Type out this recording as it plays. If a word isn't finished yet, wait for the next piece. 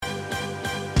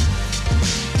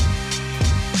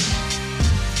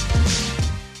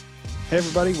Hey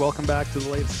everybody, welcome back to the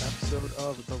latest episode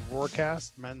of the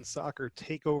Roarcast Men's Soccer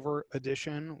Takeover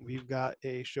Edition. We've got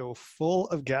a show full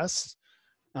of guests.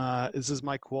 This is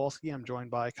Mike Kowalski. I'm joined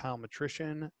by Kyle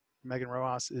Matrician. Megan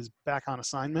Rojas is back on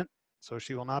assignment, so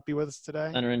she will not be with us today.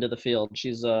 Send her into the field.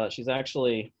 She's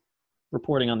actually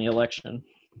reporting on the election.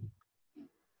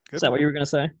 Good. Is that what you were going to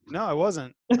say? No, I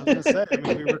wasn't. I was going to say,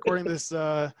 we're recording this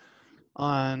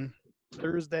on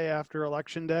Thursday after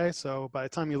Election Day, so by the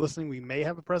time you're listening, we may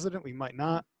have a president. We might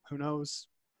not. Who knows?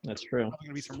 That's true. There's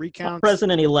going to be some recounts.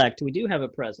 President-elect. We do have a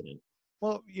president.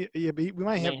 Well, yeah, we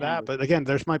might have that, but again,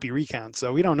 there might be recounts,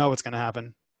 so we don't know what's going to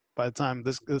happen by the time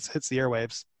this hits the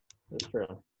airwaves. That's true.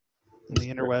 And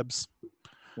the interwebs.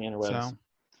 The interwebs. So,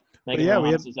 Megan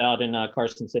Rojas is out in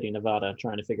Carson City, Nevada,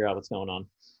 trying to figure out what's going on.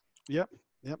 Yep.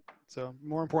 So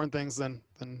more important things than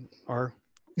our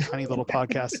tiny little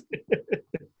podcast.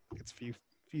 It's a few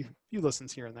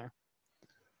listens here and there.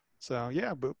 So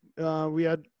yeah, but we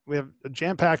have a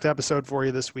jam-packed episode for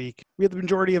you this week. We had the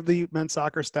majority of the men's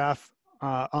soccer staff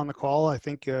on the call. I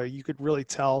think you could really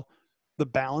tell the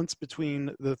balance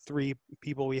between the three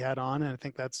people we had on, and I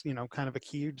think that's kind of a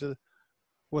key to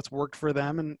what's worked for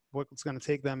them and what's going to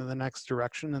take them in the next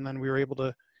direction. And then we were able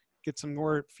to get some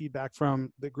more feedback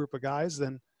from the group of guys.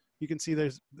 Then you can see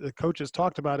the coaches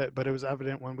talked about it, but it was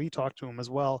evident when we talked to them as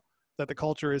well that the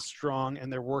culture is strong and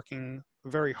they're working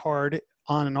very hard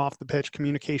on and off the pitch,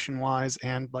 communication-wise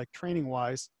and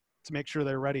training-wise, to make sure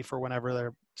they're ready for whenever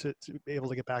they're to be able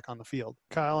to get back on the field.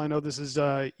 Kyle, I know this is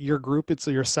your group. It's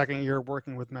your second year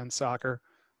working with men's soccer.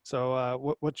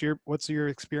 So what's your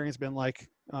experience been like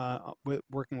with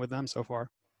working with them so far?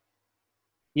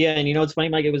 Yeah, and it's funny,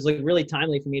 Mike, it was really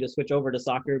timely for me to switch over to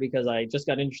soccer because I just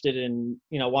got interested in,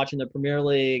 watching the Premier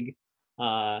League.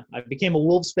 I became a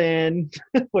Wolves fan,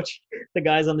 which the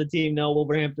guys on the team know,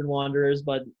 Wolverhampton Wanderers,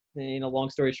 but long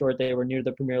story short, they were near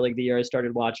the Premier League the year I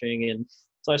started watching, and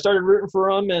so I started rooting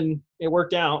for them, and it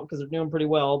worked out because they're doing pretty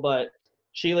well. But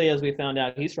Sheely, as we found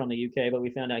out, he's from the UK, but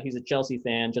we found out he's a Chelsea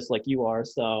fan, just like you are.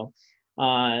 So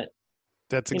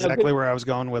that's exactly where I was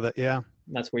going with it. Yeah.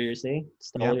 That's where you're seeing.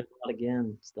 Still your thought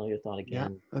again. Yeah,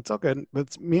 that's all good.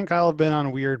 But me and Kyle have been on a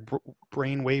weird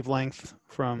brain wavelength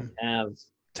from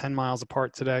 10 miles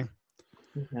apart today.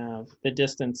 We have. The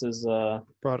distance is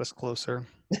brought us closer.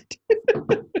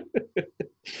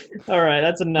 All right,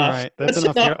 that's enough. All right, that's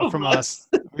enough from us.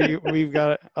 We've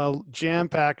got a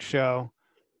jam-packed show.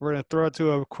 We're going to throw it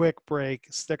to a quick break.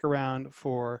 Stick around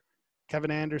for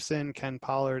Kevin Anderson, Ken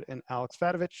Pollard, and Alex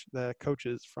Fatovich, the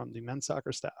coaches from the men's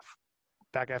soccer staff.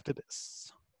 Back after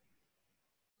this.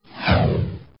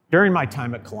 During my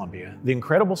time at Columbia, the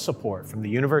incredible support from the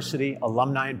university,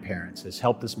 alumni, and parents has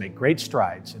helped us make great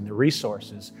strides in the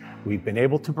resources we've been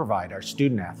able to provide our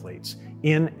student athletes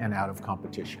in and out of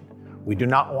competition. We do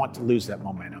not want to lose that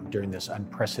momentum during this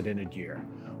unprecedented year.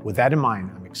 With that in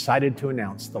mind, I'm excited to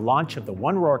announce the launch of the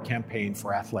One Roar campaign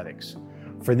for athletics.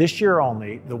 For this year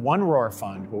only, the One Roar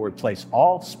Fund will replace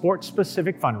all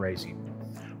sports-specific fundraising.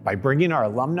 By bringing our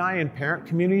alumni and parent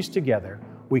communities together,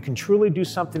 we can truly do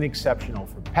something exceptional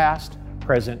for past,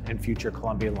 present, and future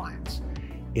Columbia Lions.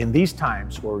 In these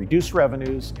times where reduced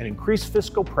revenues and increased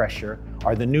fiscal pressure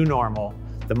are the new normal,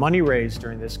 the money raised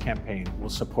during this campaign will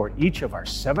support each of our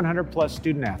 700-plus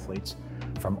student athletes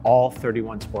from all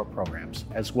 31 sport programs,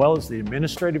 as well as the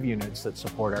administrative units that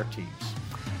support our teams.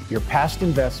 Your past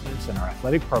investments in our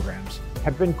athletic programs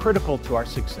have been critical to our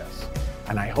success,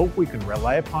 and I hope we can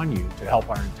rely upon you to help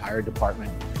our entire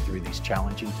department through these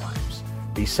challenging times.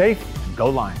 Be safe and go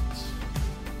Lions.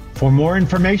 For more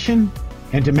information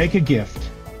and to make a gift,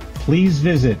 please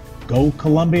visit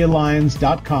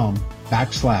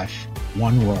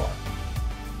gocolumbialions.com/OneRoar.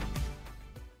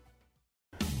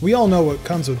 We all know what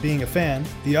comes with being a fan,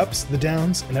 the ups, the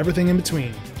downs, and everything in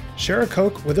between. Share a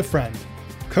Coke with a friend.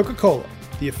 Coca-Cola,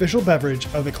 the official beverage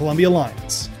of the Columbia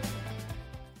Lions.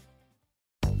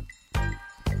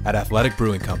 At Athletic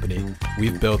Brewing Company,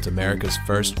 we've built America's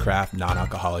first craft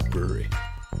non-alcoholic brewery.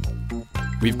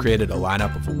 We've created a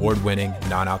lineup of award-winning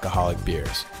non-alcoholic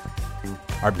beers.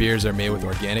 Our beers are made with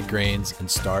organic grains and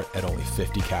start at only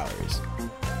 50 calories.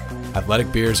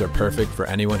 Athletic beers are perfect for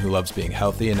anyone who loves being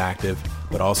healthy and active,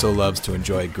 but also loves to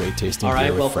enjoy great tasting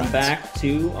beer with friends. All right, welcome back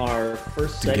to our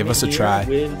first segment. To give us a try,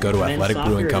 go to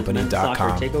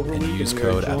athleticbrewingcompany.com and use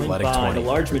code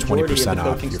ATHLETIC20 for 20%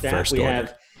 off your first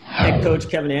order. Head coach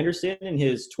Kevin Anderson in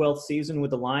his 12th season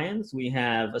with the Lions. We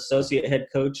have associate head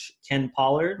coach Ken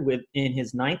Pollard in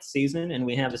his 9th season, and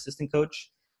we have assistant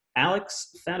coach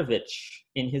Alex Fatovich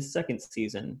in his 2nd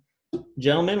season.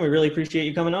 Gentlemen, we really appreciate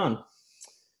you coming on.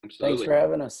 Absolutely. Thanks for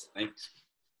having us. Thanks.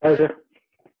 Pleasure.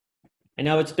 I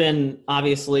know it's been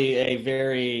obviously a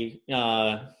very,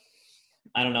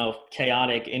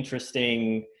 chaotic,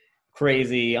 interesting,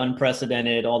 crazy,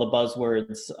 unprecedented, all the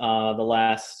buzzwords, the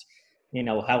last,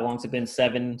 how long's it been?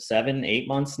 8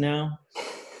 months now.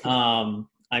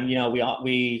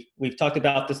 We've talked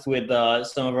about this with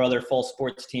some of our other fall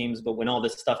sports teams, but when all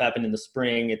this stuff happened in the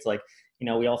spring, it's like,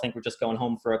 we all think we're just going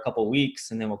home for a couple of weeks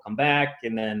and then we'll come back.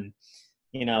 And then,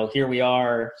 here we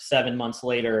are 7 months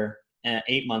later,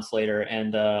 8 months later,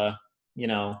 and,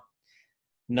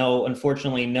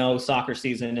 unfortunately, no soccer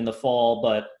season in the fall,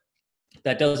 but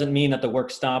that doesn't mean that the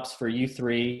work stops for you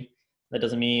three. That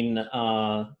doesn't mean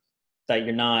that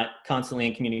you're not constantly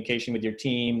in communication with your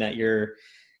team, that you're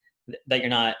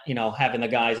not, having the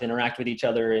guys interact with each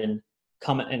other and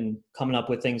coming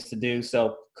up with things to do.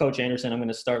 So Coach Anderson, I'm going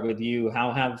to start with you.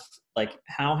 How have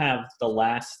the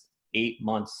last 8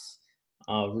 months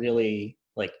really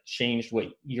changed what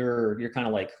your kind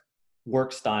of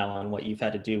work style and what you've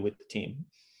had to do with the team?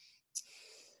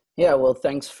 Yeah, well,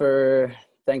 thanks for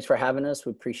having us.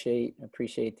 We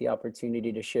appreciate the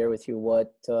opportunity to share with you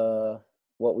what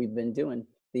we've been doing.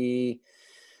 The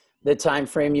time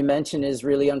frame you mentioned is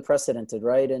really unprecedented,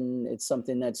 right? And it's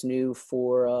something that's new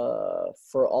for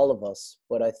all of us.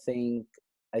 But I think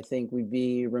we'd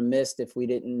be remiss if we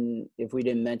didn't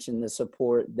mention the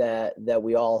support that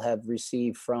we all have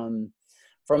received from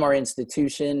our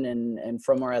institution and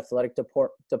from our athletic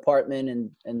department,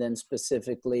 and then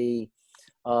specifically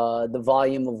the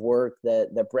volume of work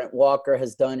that Brent Walker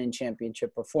has done in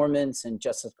championship performance and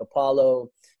Jessica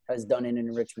Paulo has done in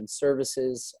enrichment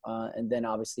services, and then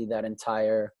obviously that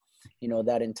entire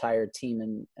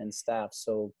team and staff.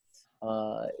 So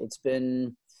it's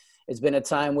been a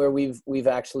time where we've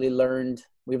actually learned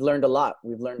a lot.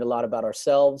 We've learned a lot about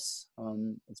ourselves.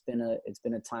 It's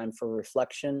been a time for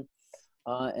reflection,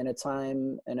 and a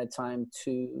time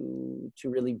to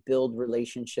really build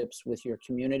relationships with your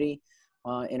community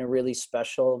in a really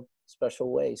special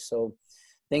way. So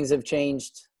things have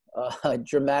changed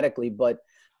dramatically, but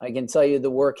I can tell you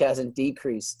the work hasn't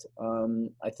decreased.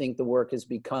 I think the work has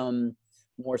become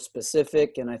more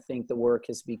specific, and I think the work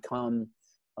has become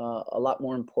a lot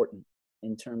more important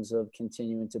in terms of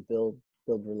continuing to build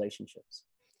relationships.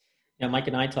 Mike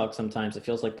and I talk sometimes. It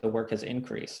feels like the work has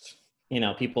increased.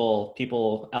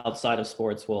 People outside of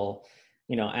sports will,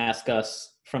 ask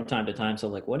us from time to time. So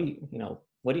what are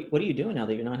you doing now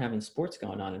that you're not having sports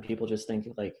going on? And people just think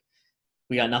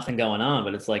we got nothing going on,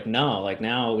 but it's no,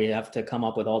 now we have to come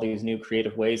up with all these new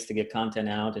creative ways to get content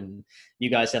out. And you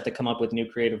guys have to come up with new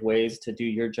creative ways to do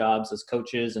your jobs as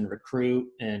coaches and recruit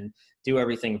and do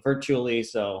everything virtually.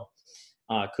 So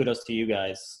kudos to you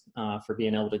guys for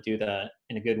being able to do that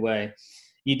in a good way.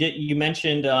 You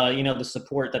mentioned, the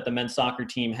support that the men's soccer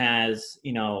team has,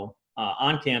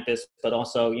 on campus, but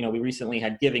also, we recently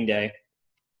had Giving Day,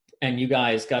 and you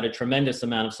guys got a tremendous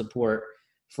amount of support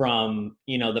from,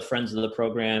 the friends of the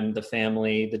program, the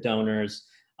family, the donors.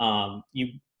 I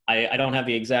don't have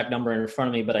the exact number in front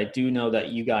of me, but I do know that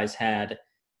you guys had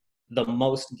the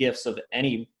most gifts of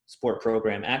any sport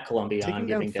program at Columbia on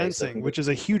Giving Day. Fencing, which is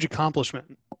a huge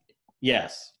accomplishment.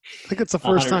 Yes. I think it's the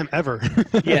first time ever.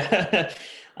 Yeah.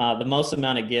 The most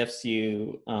amount of gifts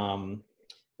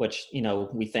which,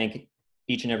 we thank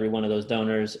each and every one of those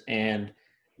donors. And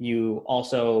you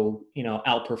also,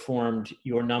 outperformed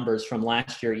your numbers from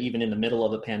last year, even in the middle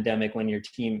of a pandemic when your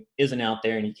team isn't out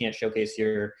there and you can't showcase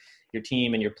your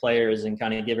team and your players and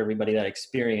kind of give everybody that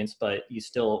experience, but you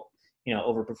still,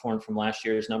 overperformed from last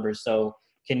year's numbers. So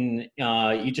can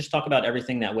you just talk about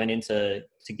everything that went into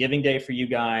Giving Day for you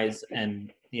guys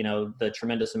and, the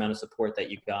tremendous amount of support that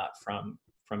you got from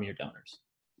your donors?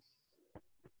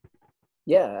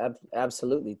 Yeah,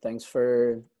 absolutely. Thanks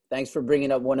for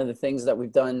bringing up one of the things that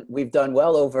we've done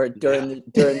well over during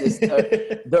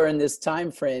this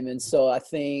time frame. And so I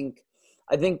think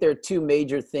there are two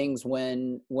major things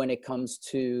when it comes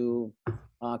to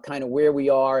kind of where we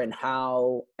are and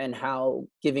how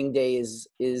Giving Day is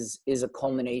a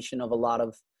culmination of a lot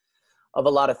of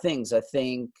things. I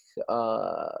think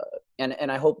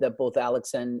and I hope that both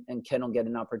Alex and Ken will get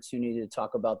an opportunity to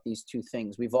talk about these two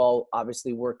things. We've all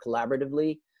obviously worked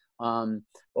collaboratively.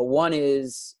 But one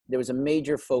is there was a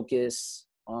major focus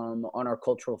on our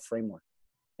cultural framework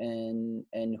and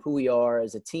who we are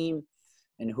as a team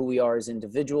and who we are as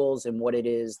individuals and what it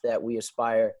is that we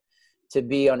aspire to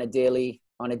be on a daily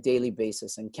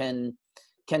basis. And Ken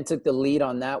took the lead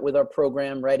on that with our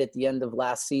program right at the end of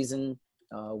last season.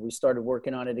 We started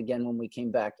working on it again when we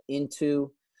came back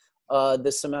into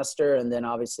the semester. And then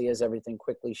obviously as everything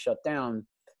quickly shut down,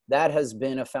 that has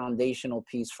been a foundational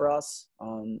piece for us.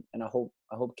 And I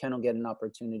hope Ken will get an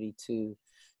opportunity to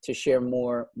share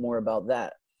more about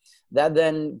that. That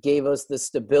then gave us the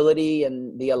stability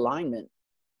and the alignment,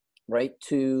 right,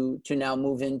 to now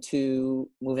move into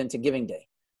Giving Day,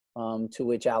 to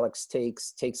which Alex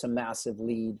takes a massive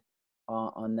lead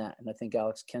on that. And I think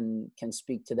Alex can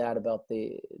speak to that about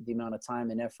the amount of time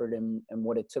and effort and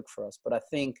what it took for us. But I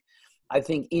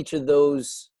think each of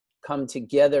those come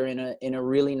together in a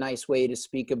really nice way to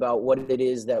speak about what it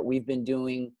is that we've been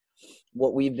doing,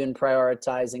 what we've been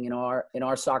prioritizing in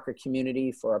our soccer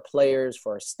community, for our players,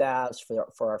 for our staffs, for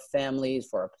our families,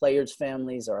 for our players'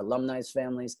 families, our alumni's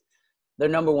families. Their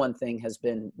number one thing has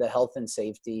been the health and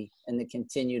safety and the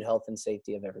continued health and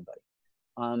safety of everybody.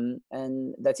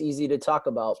 And that's easy to talk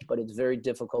about, but it's very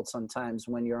difficult sometimes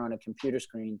when you're on a computer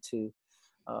screen to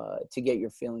get your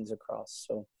feelings across.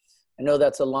 So I know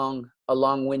that's a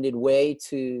long-winded way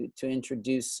to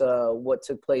introduce what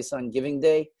took place on Giving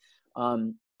Day.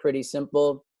 Pretty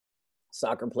simple.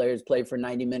 Soccer players play for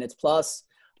 90 minutes plus.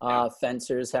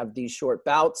 Fencers have these short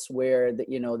bouts where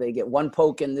they get one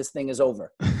poke and this thing is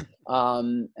over.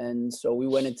 And so we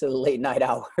went into the late night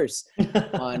hours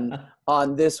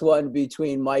on this one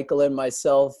between Michael and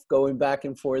myself, going back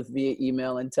and forth via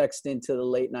email and text into the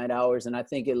late night hours. And I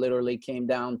think it literally came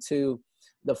down to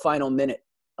the final minute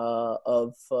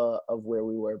of where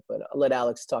we were. But I'll let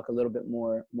Alex talk a little bit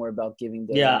more about Giving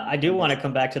Day. Yeah, I do want to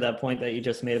come back to that point that you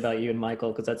just made about you and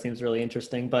Michael, because that seems really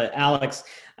interesting. But Alex,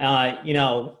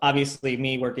 obviously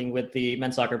me working with the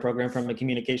men's soccer program from a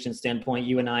communication standpoint,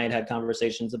 you and I had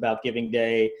conversations about Giving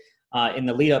Day in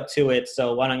the lead up to it.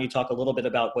 So why don't you talk a little bit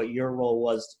about what your role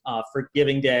was for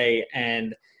Giving Day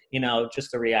and,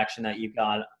 just the reaction that you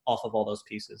got off of all those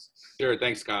pieces? Sure.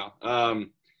 Thanks, Kyle.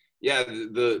 Yeah,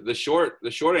 the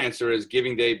short answer is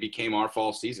Giving Day became our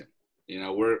fall season.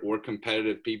 We're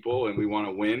competitive people and we want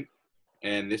to win,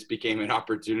 and this became an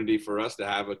opportunity for us to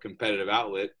have a competitive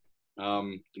outlet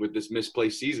with this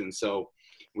misplaced season. So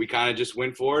we kind of just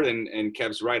went for it, and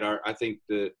Kev's right. I think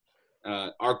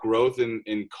our growth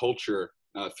in culture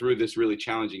through this really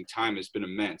challenging time has been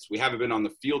immense. We haven't been on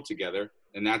the field together,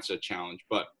 and that's a challenge,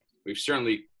 but we've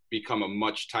certainly become a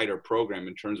much tighter program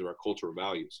in terms of our cultural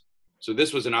values. So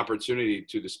this was an opportunity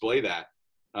to display that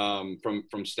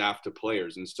from staff to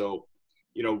players. And so,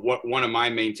 one of my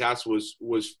main tasks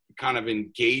was kind of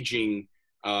engaging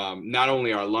not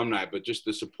only our alumni, but just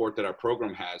the support that our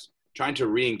program has, trying to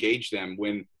re-engage them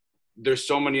when there's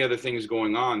so many other things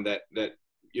going on that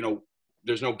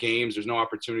there's no games, there's no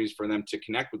opportunities for them to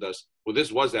connect with us. Well,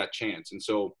 this was that chance. And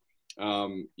so,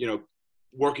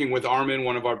 working with Armin,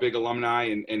 one of our big alumni,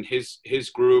 and his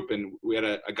group, and we had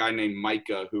a guy named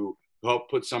Micah who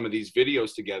helped put some of these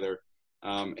videos together.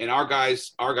 And our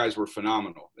guys were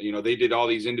phenomenal. They did all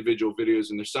these individual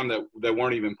videos, and there's some that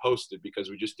weren't even posted because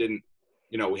we just didn't,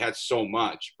 we had so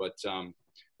much, but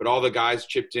all the guys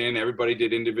chipped in. Everybody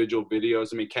did individual videos.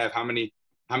 I mean, Kev, how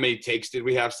many takes did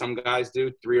we have some guys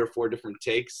do? 3 or 4 different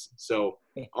takes. So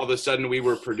all of a sudden we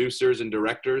were producers and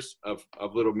directors of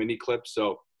little mini clips.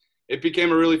 So it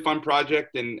became a really fun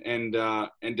project, and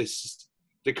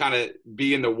to kind of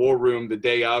be in the war room the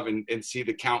day of and see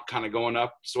the count kind of going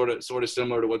up, sort of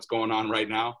similar to what's going on right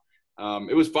now.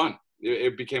 It was fun.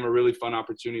 It became a really fun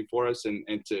opportunity for us, and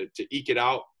to eke it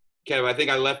out. Kev, I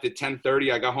think I left at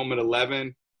 10:30. I got home at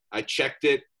 11. I checked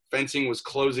it. Fencing was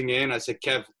closing in. I said,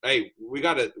 Kev, hey,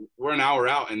 we're an hour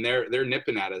out, and they're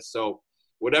nipping at us. So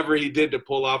whatever he did to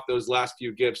pull off those last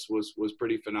few gifts was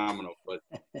pretty phenomenal. But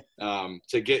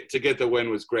to get the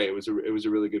win was great. It was a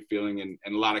really good feeling, and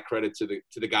a lot of credit to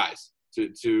the guys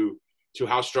to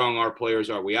how strong our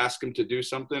players are. We ask them to do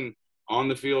something on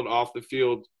the field, off the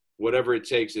field, whatever it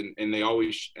takes, and they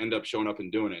always end up showing up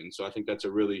and doing it. And so I think that's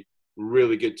a really,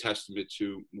 really good testament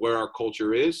to where our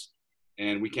culture is,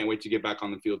 and we can't wait to get back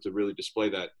on the field to really display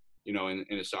that, in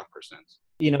a soccer sense.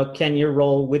 Ken, your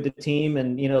role with the team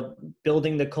and,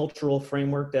 building the cultural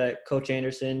framework that Coach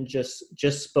Anderson just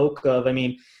spoke of. I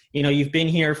mean, you've been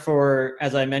here for,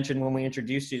 as I mentioned when we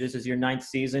introduced you, this is your 9th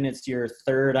season. It's your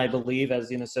 3rd, I believe, as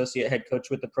an associate head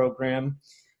coach with the program.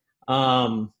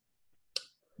 But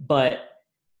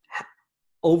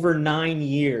over 9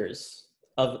 years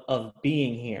of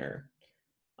being here,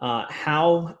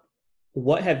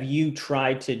 what have you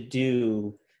tried to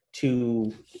do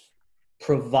to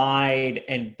provide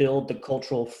and build the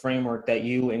cultural framework that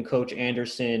you and Coach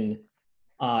Anderson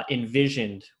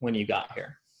envisioned when you got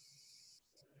here?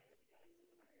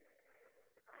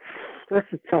 That's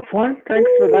a tough one. Thanks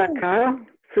for that, Kyle.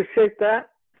 Appreciate that.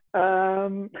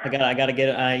 I gotta get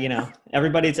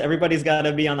everybody's got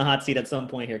to be on the hot seat at some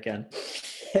point here, Ken.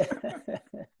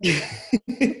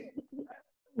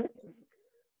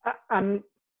 I'm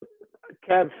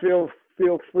Kev. Feel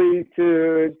free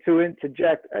to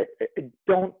interject. I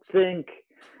don't think,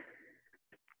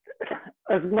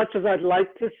 as much as I'd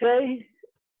like to say,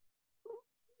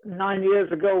 9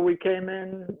 years ago we came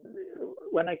in.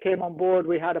 When I came on board,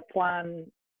 we had a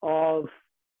plan of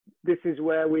this is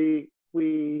where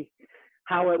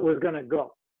how it was going to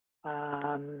go.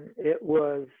 It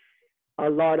was a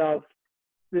lot of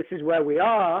this is where we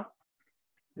are,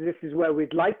 this is where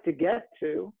we'd like to get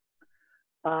to.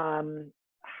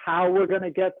 How we're going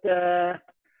to get there,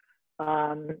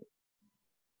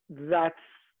 that's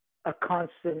a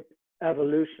constant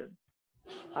evolution.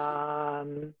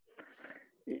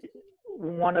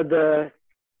 One of the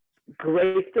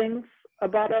great things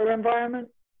about our environment,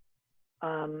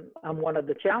 and one of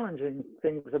the challenging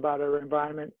things about our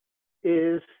environment,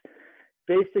 is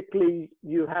basically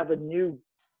you have a new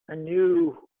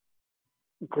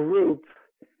group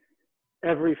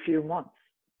every few months.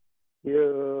 When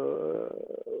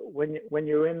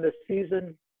you're in the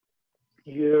season,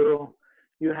 you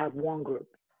have one group.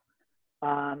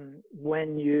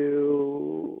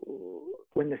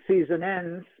 When the season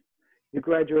ends, you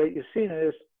graduate your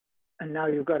seniors, and now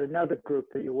you've got another group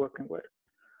that you're working with.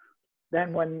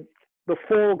 Then when the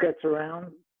fall gets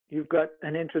around, you've got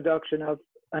an introduction of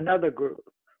another group.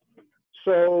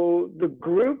 So the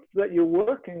group that you're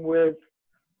working with,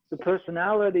 the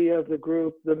personality of the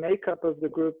group, the makeup of the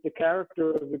group, the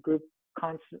character of the group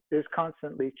is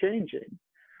constantly changing.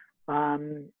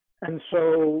 And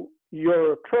so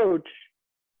your approach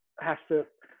has to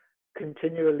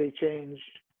continually change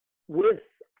with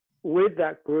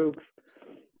that group.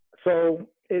 So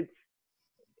it's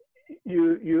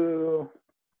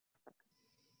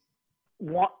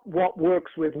what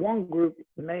works with one group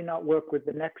may not work with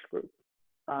the next group.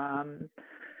 And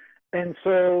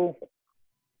so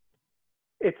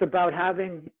it's about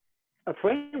having a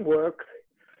framework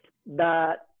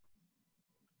that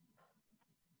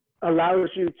allows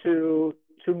you to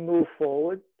move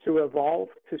forward, to evolve,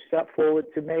 to step forward,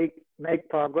 to make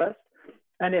progress.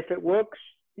 And if it works,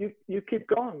 you keep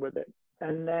going with it.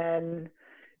 And then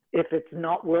if it's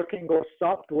not working or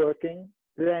stopped working,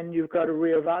 then you've got to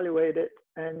reevaluate it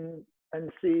and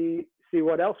see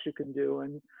what else you can do.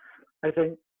 And I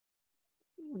think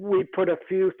we put a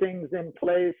few things in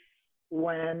place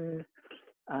when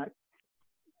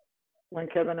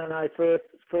Kevin and I first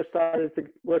started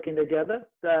working together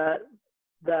that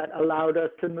allowed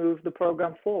us to move the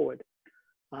program forward,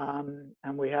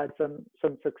 and we had some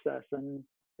success. And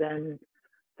then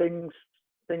things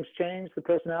changed. The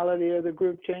personality of the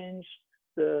group changed.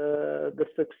 The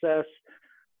success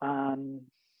kind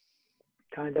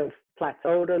of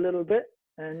plateaued a little bit,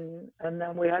 and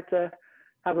then we had to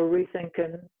have a rethink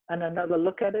and another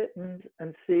look at it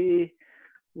and see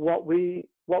what we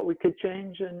could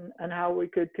change and how we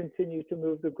could continue to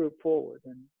move the group forward.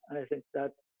 And I think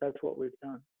that's what we've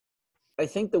done. I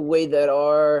think the way that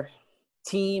our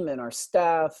team and our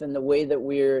staff and the way that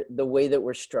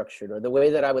we're structured, or the way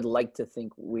that I would like to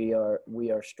think we are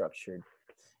structured,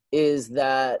 is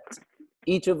that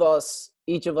each of us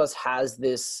has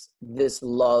this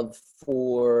love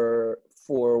for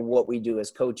what we do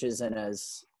as coaches and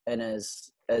as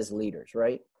leaders,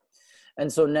 right? And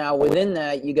so now within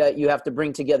that, you have to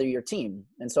bring together your team.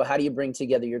 And so how do you bring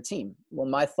together your team? Well,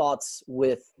 my thoughts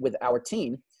with our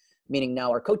team, meaning now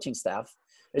our coaching staff,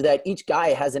 is that each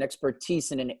guy has an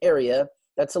expertise in an area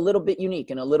that's a little bit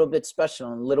unique and a little bit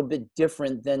special and a little bit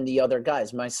different than the other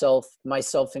guys, myself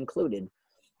included.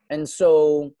 And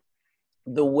so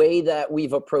the way that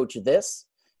we've approached this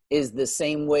is the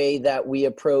same way that we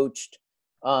approached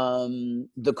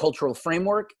the cultural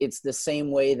framework. It's the same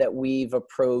way that we've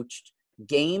approached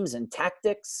games and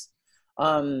tactics.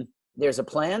 There's a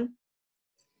plan,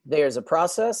 there's a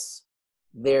process,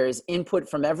 there's input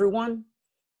from everyone,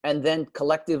 and then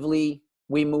collectively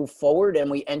we move forward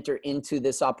and we enter into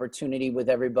this opportunity with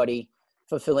everybody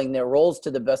fulfilling their roles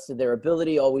to the best of their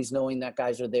ability, always knowing that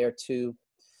guys are there to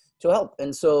help.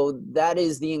 And so that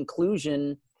is the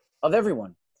inclusion of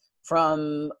everyone,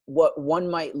 from what one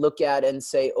might look at and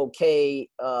say, okay,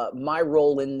 my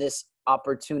role in this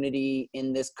opportunity,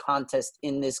 in this contest,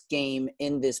 in this game,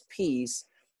 in this piece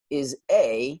is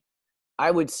I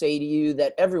would say to you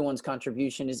that everyone's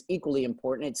contribution is equally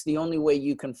important. It's the only way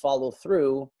you can follow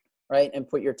through, right, and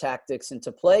put your tactics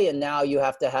into play. And now you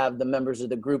have to have the members of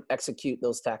the group execute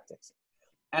those tactics.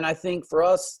 And I think for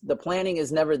us, the planning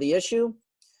is never the issue.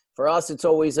 For us, it's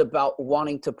always about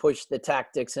wanting to push the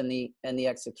tactics and the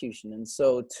execution. And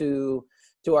so to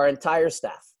our entire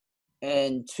staff,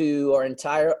 and to our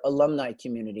entire alumni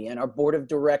community and our board of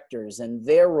directors and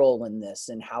their role in this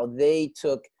and how they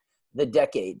took the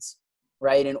decades,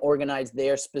 right, and organized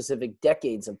their specific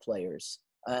decades of players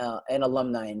and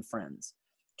alumni and friends,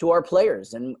 to our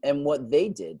players and what they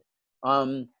did.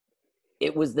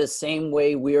 It was the same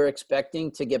way we are expecting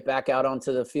to get back out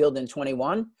onto the field in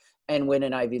 21 and win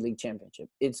an Ivy League championship.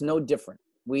 It's no different.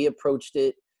 We approached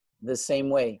it the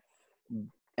same way.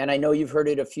 And I know you've heard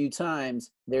it a few times.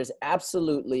 There's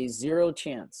absolutely zero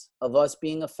chance of us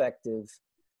being effective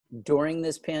during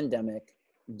this pandemic,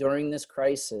 during this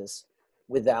crisis,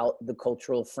 without the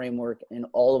cultural framework and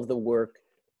all of the work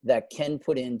that Ken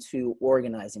put into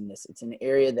organizing this. It's an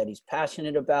area that he's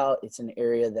passionate about. It's an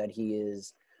area that he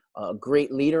is a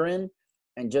great leader in.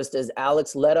 And just as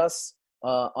Alex led us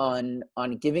on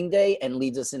Giving Day and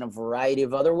leads us in a variety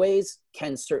of other ways,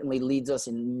 Ken certainly leads us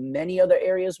in many other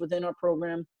areas within our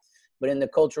program. But in the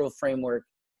cultural framework,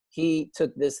 he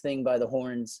took this thing by the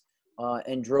horns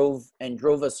and drove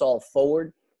us all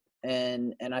forward.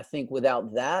 And I think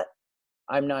without that,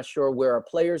 I'm not sure where our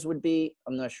players would be.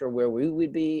 I'm not sure where we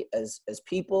would be as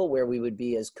people, where we would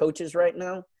be as coaches right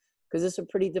now, because it's a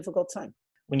pretty difficult time.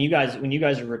 When you guys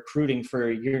are recruiting for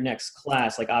your next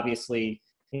class, like obviously,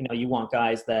 you want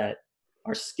guys that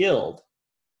are skilled,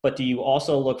 but do you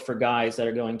also look for guys that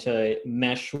are going to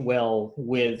mesh well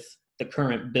with the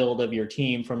current build of your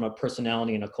team from a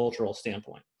personality and a cultural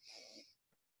standpoint?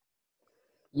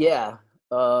 Yeah.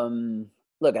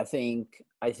 Look, I think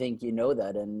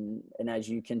that, and as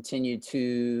you continue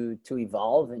to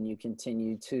evolve and you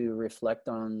continue to reflect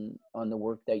on the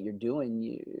work that you're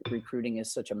doing, recruiting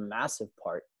is such a massive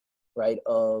part, right,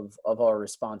 of our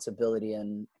responsibility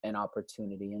and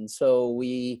opportunity. And so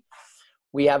we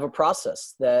have a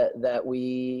process that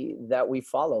we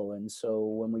follow. And so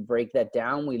when we break that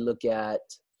down, we look at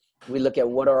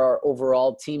what are our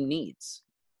overall team needs.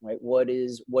 Right. What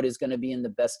is going to be in the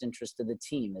best interest of the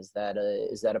team? Is that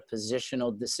a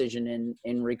positional decision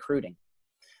in recruiting?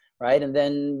 Right. And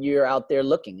then you're out there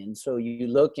looking. And so you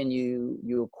look and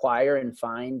you acquire and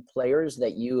find players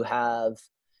that you have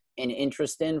an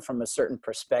interest in from a certain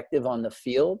perspective on the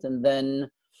field. And then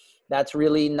that's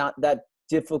really not that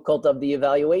difficult of the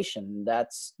evaluation.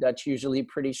 That's usually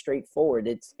pretty straightforward.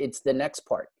 It's the next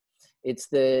part. It's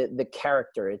the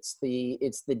character, it's the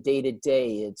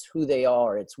day-to-day, it's who they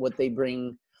are, it's what they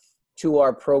bring to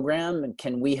our program. And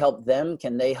can we help them?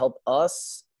 Can they help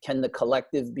us? Can the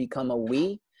collective become a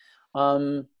we?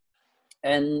 And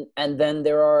then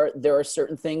there are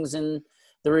certain things in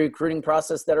the recruiting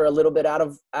process that are a little bit out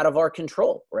of our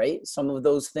control, right? Some of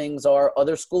those things are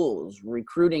other schools,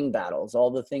 recruiting battles, all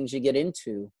the things you get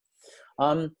into.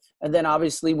 And then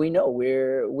obviously we know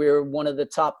we're one of the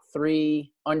top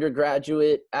 3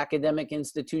 undergraduate academic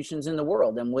institutions in the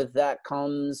world. And with that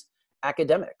comes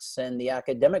academics and the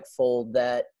academic fold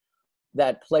that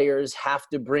players have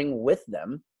to bring with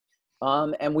them.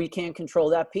 And we can't control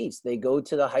that piece. They go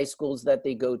to the high schools that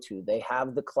they go to. They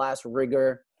have the class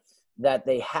rigor that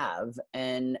they have.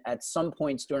 And at some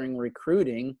points during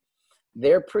recruiting,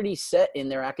 they're pretty set in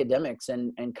their academics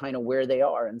and kind of where they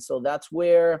are. And so that's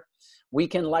where we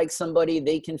can like somebody,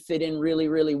 they can fit in really,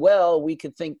 really well. We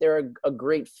could think they're a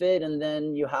great fit. And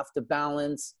then you have to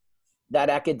balance that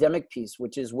academic piece,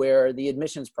 which is where the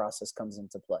admissions process comes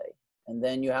into play. And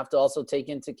then you have to also take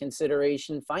into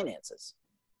consideration finances,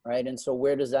 right? And so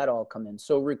where does that all come in?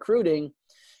 So recruiting,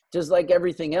 just like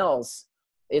everything else,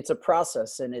 it's a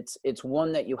process, and it's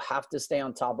one that you have to stay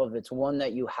on top of. It's one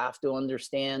that you have to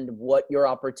understand what your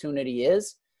opportunity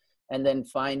is, and then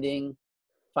finding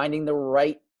the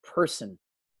right person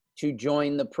to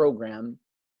join the program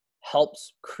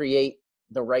helps create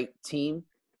the right team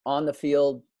on the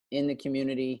field, in the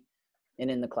community,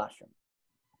 and in the classroom.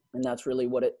 And that's really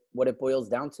what it boils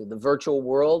down to. The virtual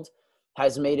world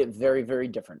has made it very, very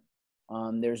different.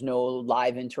 There's no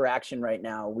live interaction right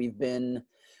now. We've been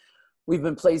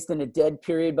placed in a dead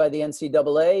period by the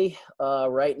NCAA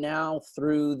right now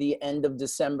through the end of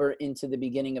December into the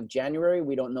beginning of January.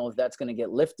 We don't know if that's going to get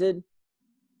lifted.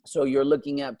 So you're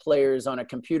looking at players on a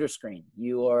computer screen.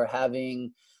 You are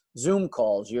having Zoom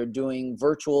calls. You're doing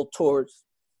virtual tours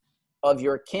of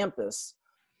your campus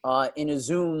in a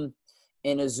Zoom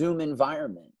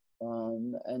environment.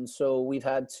 And so we've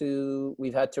had to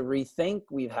rethink.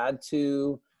 We've had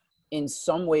to, in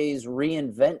some ways,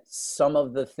 reinvent some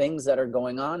of the things that are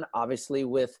going on, obviously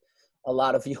with a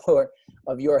lot of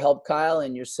your help, Kyle,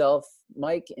 and yourself,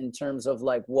 Mike, in terms of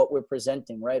like what we're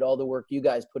presenting, right? All the work you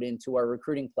guys put into our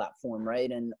recruiting platform,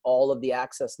 right? And all of the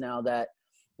access now that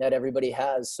everybody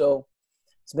has. So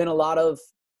it's been a lot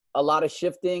of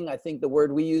shifting. I think the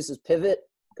word we use is pivot,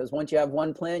 because once you have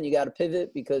one plan, you got to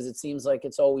pivot because it seems like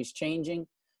it's always changing.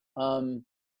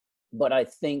 But I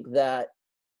think that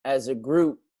as a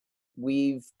group,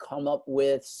 we've come up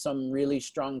with some really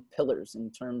strong pillars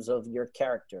in terms of your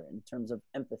character, in terms of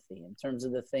empathy, in terms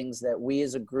of the things that we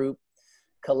as a group,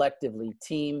 collectively,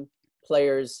 team,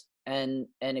 players, and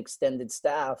extended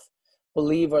staff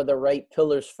believe are the right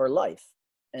pillars for life.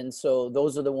 And so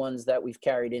those are the ones that we've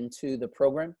carried into the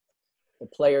program. The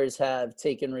players have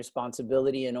taken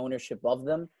responsibility and ownership of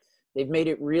them. They've made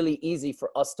it really easy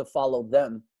for us to follow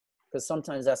them, because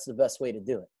sometimes that's the best way to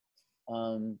do it.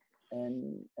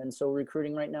 And so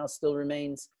recruiting right now still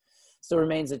remains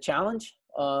a challenge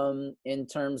in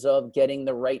terms of getting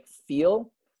the right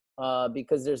feel,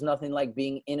 because there's nothing like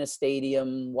being in a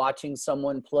stadium, watching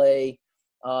someone play,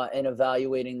 and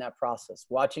evaluating that process.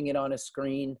 Watching it on a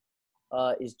screen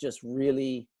is just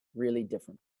really, really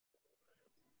different.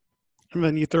 And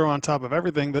then you throw on top of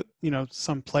everything that,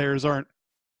 some players aren't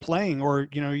playing, or,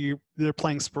 they're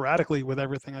playing sporadically with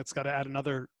everything. That's got to add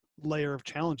another layer of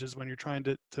challenges when you're trying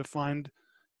to find,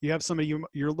 you have somebody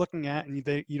you're looking at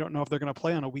and you don't know if they're going to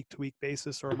play on a week-to-week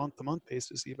basis or a month-to-month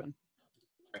basis even.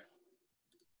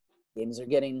 Games are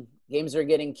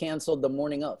getting canceled the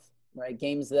morning of, right?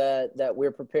 Games that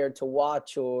we're prepared to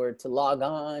watch or to log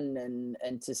on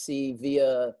and to see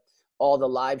via all the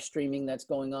live streaming that's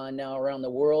going on now around the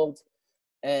world,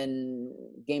 and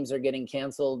games are getting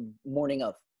canceled morning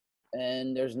of,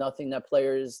 and there's nothing that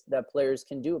players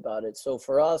can do about it. So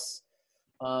for us,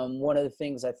 one of the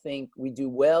things I think we do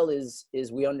well is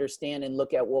we understand and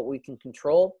look at what we can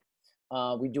control.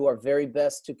 We do our very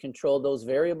best to control those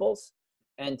variables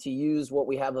and to use what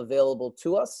we have available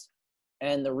to us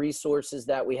and the resources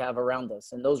that we have around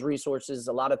us. And those resources,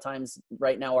 a lot of times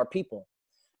right now, are people.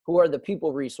 Who are the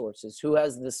people resources? Who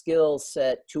has the skill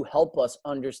set to help us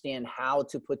understand how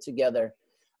to put together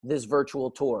this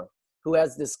virtual tour? Who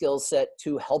has the skill set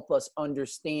to help us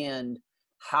understand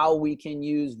how we can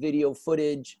use video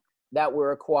footage that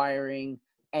we're acquiring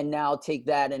and now take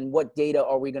that, and what data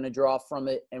are we going to draw from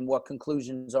it, and what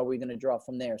conclusions are we going to draw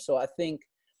from there? So I think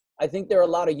there are a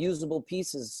lot of usable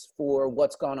pieces for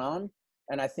what's gone on,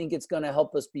 and I think it's going to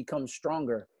help us become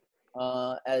stronger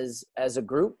as a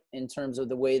group in terms of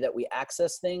the way that we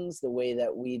access things, the way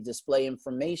that we display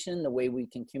information, the way we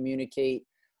can communicate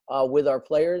with our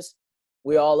players.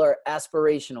 We all are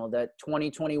aspirational that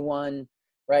 2021,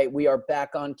 right? We are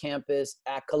back on campus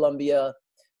at Columbia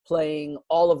playing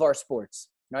all of our sports,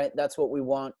 right? That's what we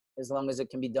want, as long as it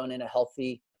can be done in a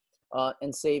healthy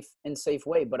and safe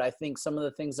way. But I think some of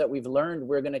the things that we've learned,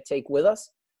 we're going to take with us.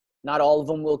 Not all of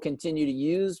them we'll continue to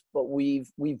use, but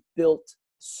we've built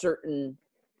certain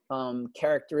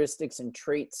characteristics and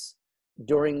traits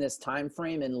during this time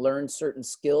frame and learned certain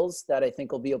skills that I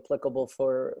think will be applicable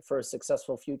for a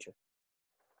successful future.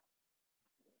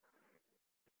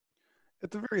 At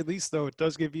the very least, though, it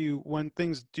does give you, when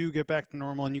things do get back to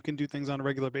normal and you can do things on a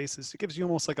regular basis, it gives you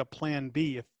almost like a plan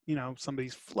B. If,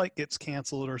 somebody's flight gets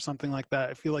canceled or something like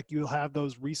that, I feel like you'll have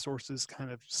those resources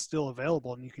kind of still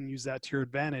available and you can use that to your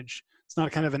advantage. It's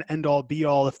not kind of an end all be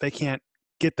all if they can't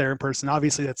get there in person.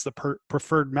 Obviously, that's the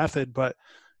preferred method, but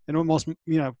it almost,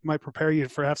 might prepare you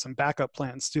for have some backup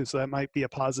plans too. So that might be a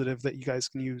positive that you guys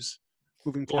can use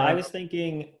moving forward. I was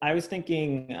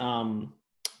thinking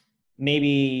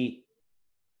maybe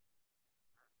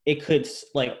it could,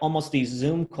 like, almost these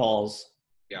Zoom calls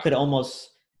could almost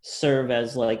serve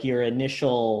as like your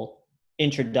initial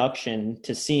introduction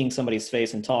to seeing somebody's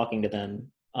face and talking to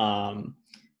them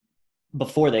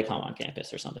before they come on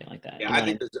campus or something like that. Yeah, I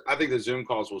think the Zoom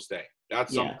calls will stay.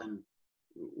 That's something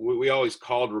we always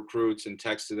called recruits and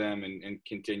texted them and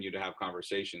continue to have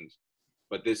conversations.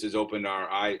 But this has opened our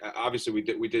eye. Obviously,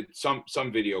 we did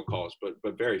some video calls,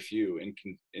 but very few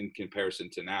in comparison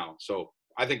to now. So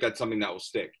I think that's something that will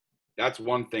stick. That's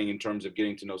one thing in terms of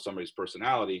getting to know somebody's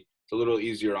personality. It's a little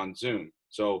easier on Zoom.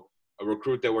 So a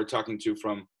recruit that we're talking to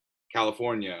from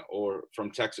California or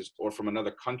from Texas or from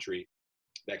another country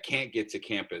that can't get to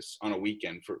campus on a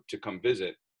weekend to come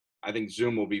visit, I think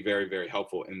Zoom will be very, very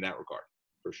helpful in that regard,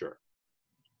 for sure.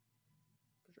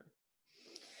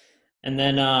 And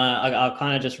then I'll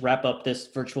kind of just wrap up this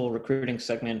virtual recruiting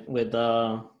segment with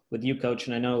you, Coach.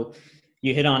 And I know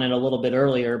you hit on it a little bit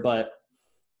earlier, but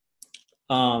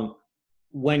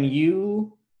when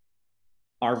you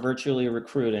are virtually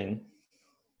recruiting,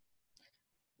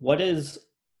 what is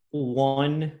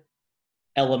one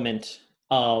element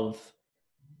of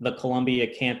the Columbia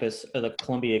campus or the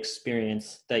Columbia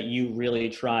experience that you really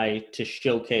try to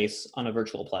showcase on a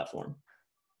virtual platform?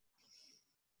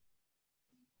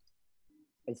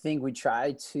 I think we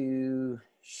try to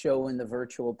show in the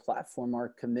virtual platform our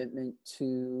commitment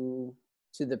to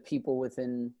the people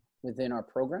within our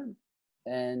program,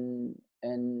 and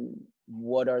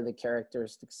what are the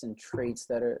characteristics and traits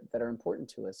that are important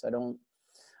to us. I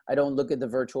don't look at the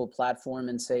virtual platform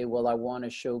and say, well, I want to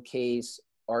showcase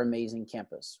our amazing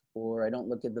campus, or I don't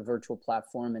look at the virtual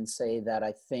platform and say that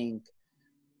I think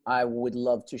I would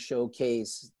love to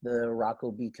showcase the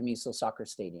Rocco B. Camiso soccer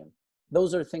stadium.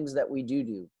 Those are things that we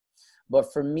do.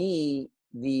 But for me,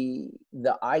 the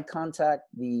eye contact,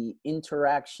 the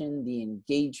interaction, the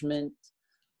engagement,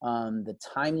 the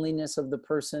timeliness of the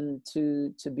person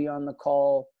to be on the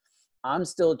call, I'm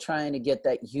still trying to get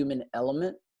that human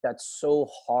element that's so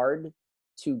hard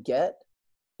to get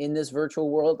in this virtual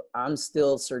world. I'm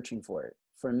still searching for it.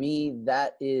 For me,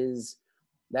 that is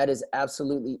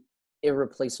absolutely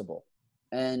irreplaceable.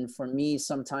 And for me,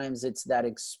 sometimes it's that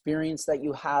experience that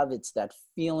you have, it's that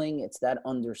feeling, it's that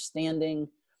understanding.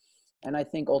 And I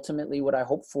think ultimately what I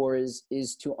hope for is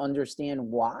to understand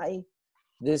why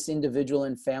this individual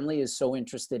and family is so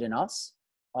interested in us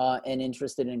and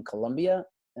interested in Columbia.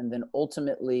 And then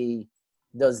ultimately,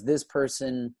 does this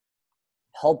person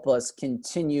help us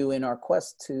continue in our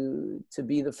quest to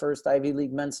be the first Ivy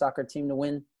League men's soccer team to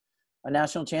win a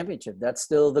national championship? That's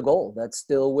still the goal. That's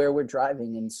still where we're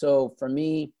driving. And so for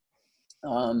me,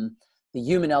 the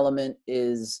human element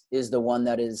is the one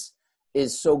that is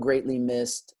so greatly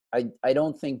missed. I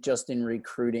don't think just in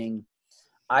recruiting,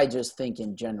 I just think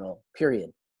in general,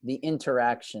 period. The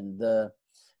interaction, the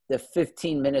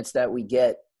 15 minutes that we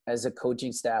get as a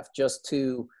coaching staff just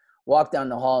to walk down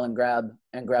the hall and grab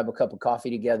a cup of coffee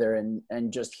together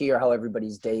and just hear how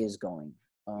everybody's day is going.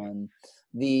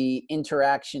 The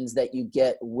interactions that you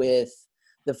get with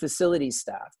the facility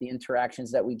staff, the interactions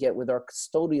that we get with our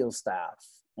custodial staff.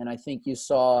 And I think you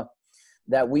saw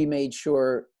that we made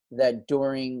sure that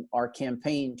during our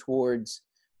campaign towards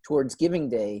Giving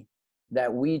Day,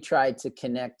 that we tried to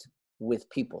connect with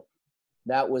people.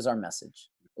 That was our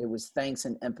message. It was thanks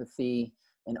and empathy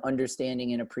and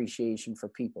understanding and appreciation for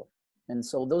people. And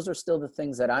so those are still the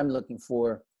things that I'm looking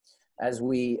for as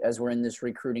we're in this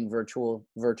recruiting virtual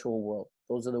world.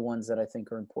 Those are the ones that I think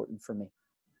are important for me.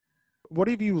 What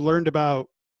have you learned about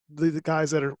the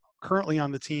guys that are currently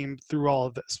on the team through all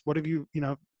of this? What have you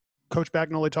Coach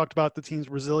Bagnoli talked about the team's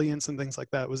resilience and things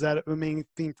like that. Was that a main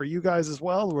theme for you guys as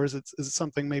well? Or is it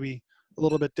something maybe a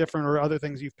little bit different, or other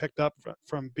things you've picked up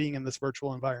from being in this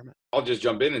virtual environment? I'll just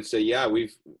jump in and say, yeah,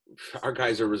 our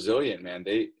guys are resilient, man.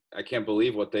 I can't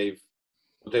believe what they've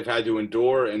had to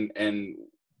endure, and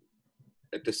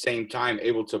at the same time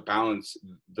able to balance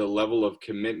the level of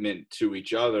commitment to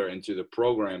each other and to the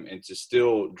program and to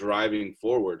still driving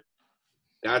forward.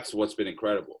 That's what's been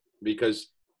incredible, because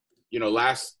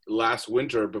last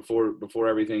winter before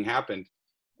everything happened,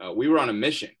 we were on a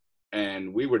mission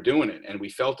and we were doing it and we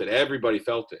felt it. Everybody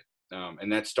felt it.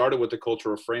 And that started with the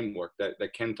cultural framework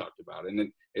that Ken talked about. And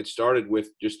then it started with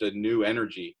just a new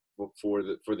energy for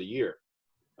the year.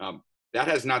 That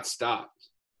has not stopped,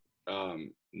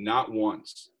 not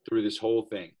once, through this whole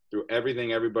thing, through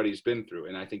everything everybody's been through.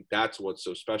 And I think that's what's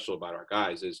so special about our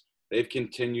guys, is they've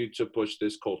continued to push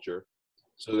this culture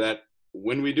so that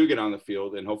when we do get on the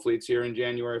field, and hopefully it's here in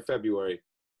January, February,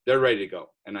 they're ready to go.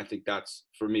 And I think that's,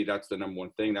 for me, that's the number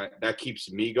one thing that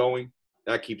keeps me going.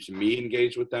 That keeps me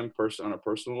engaged with them on a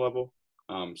personal level.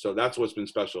 So that's what's been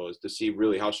special, is to see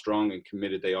really how strong and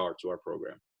committed they are to our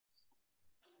program.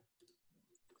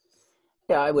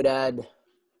 Yeah, I would add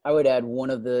one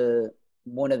of the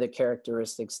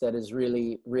characteristics that has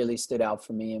really, really stood out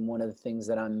for me, and one of the things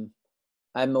that I'm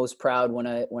most proud when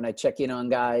I check in on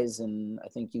guys, and I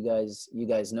think you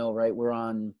guys know, right? We're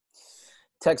on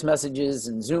text messages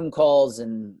and Zoom calls,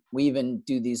 and we even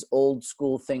do these old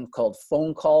school things called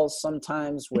phone calls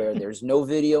sometimes, where there's no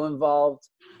video involved.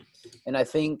 And I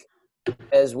think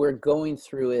as we're going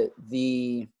through it,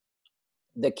 the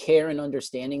care and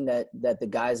understanding that the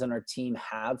guys on our team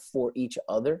have for each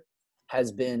other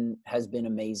has been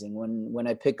amazing. When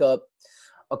I pick up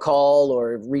a call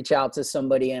or reach out to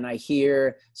somebody and I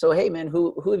hear, so, hey man,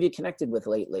 who have you connected with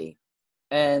lately?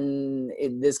 And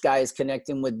this guy is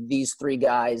connecting with these three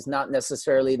guys, not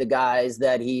necessarily the guys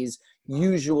that he's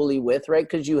usually with, right?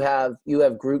 Because you have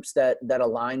groups that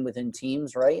align within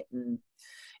teams, right? And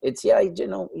it's,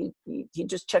 he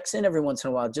just checks in every once in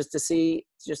a while just to see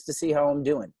how I'm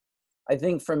doing. I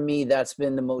think for me, that's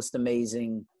been the most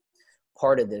amazing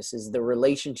part of this, is the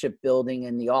relationship building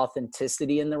and the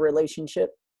authenticity in the relationship,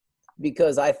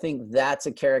 because I think that's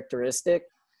a characteristic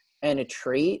and a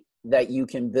trait that you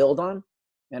can build on.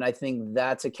 And I think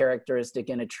that's a characteristic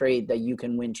and a trait that you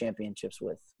can win championships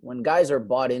with. When guys are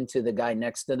bought into the guy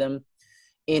next to them,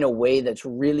 in a way that's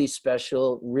really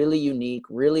special, really unique,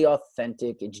 really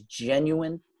authentic. It's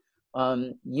genuine.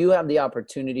 You have the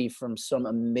opportunity from some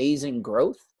amazing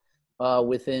growth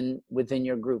within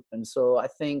your group. And so I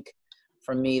think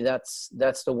for me, that's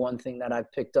the one thing that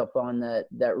I've picked up on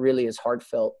that really is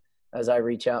heartfelt as I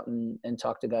reach out and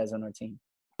talk to guys on our team.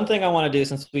 One thing I want to do,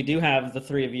 since we do have the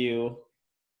three of you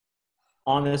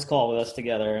on this call with us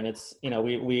together, and it's, you know,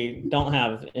 we don't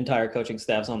have entire coaching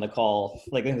staffs on the call.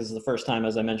 Like, I think this is the first time,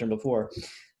 as I mentioned before.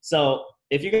 So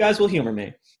if you guys will humor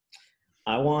me,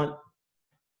 I want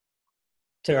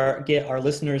to get our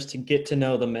listeners to get to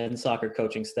know the men's soccer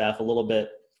coaching staff a little bit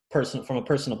from a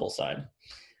personable side.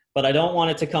 But I don't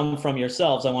want it to come from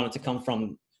yourselves. I want it to come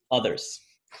from others.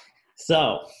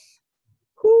 So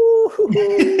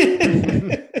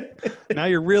now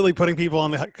you're really putting people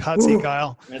on the hot seat,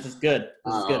 Kyle. This is good.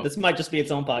 This is good. This might just be its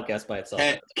own podcast by itself.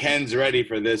 Ken's ready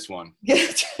for this one.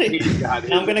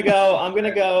 I'm gonna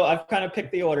go. I've kind of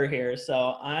picked the order here,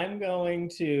 so I'm going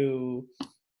to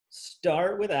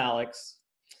start with Alex.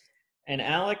 And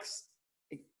Alex,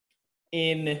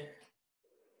 we'll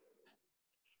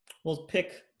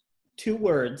pick 2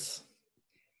 words.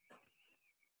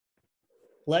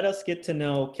 Let us get to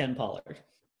know Ken Pollard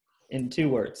in 2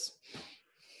 words.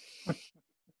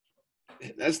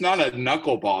 That's not a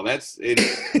knuckleball. It's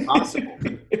impossible.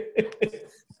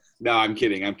 No, I'm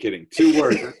kidding. 2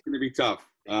 words. That's going to be tough.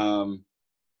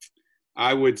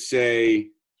 I would say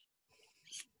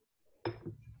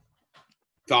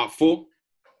thoughtful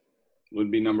would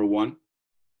be number 1.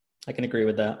 I can agree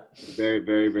with that. Very,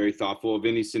 very, very thoughtful of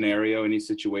any scenario, any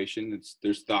situation.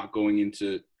 There's thought going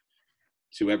into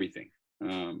everything.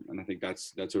 And I think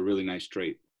that's a really nice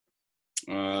trait.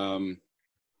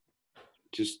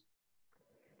 Just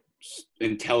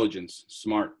intelligence,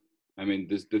 smart. I mean,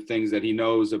 the things that he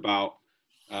knows about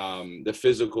the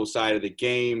physical side of the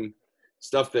game,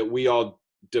 stuff that we all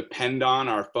depend on,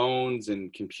 our phones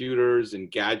and computers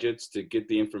and gadgets to get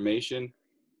the information.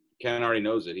 Ken already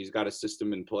knows it. He's got a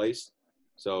system in place.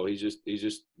 So he's just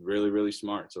really, really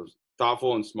smart. So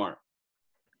thoughtful and smart.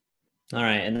 All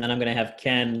right. And then I'm going to have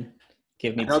Ken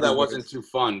give me. I know that wasn't too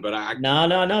fun, but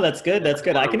No, that's good. That's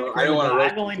good.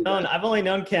 I've only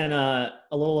known Ken a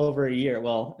little over a year.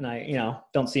 Well, and I,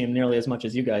 don't see him nearly as much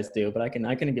as you guys do, but I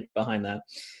can get behind that.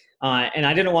 And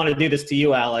I didn't want to do this to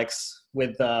you, Alex,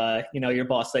 with your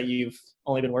boss that you've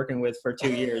only been working with for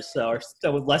 2 years, or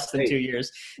less than 2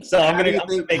 years. So how do you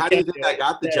think I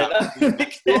got the job?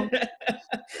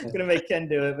 I'm gonna make Ken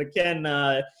do it, but Ken,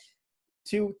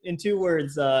 in 2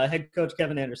 words, head coach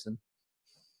Kevin Anderson.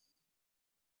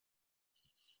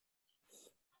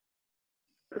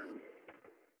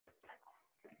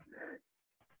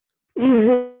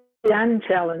 Easy and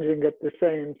challenging at the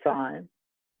same time.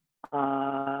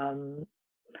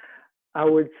 I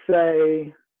would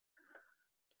say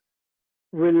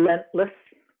relentless,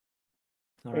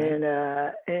 right, in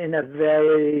a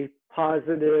very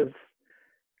positive,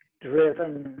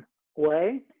 driven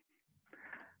way,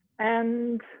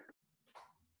 and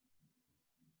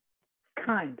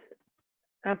kind,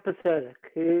 empathetic.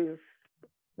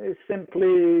 He's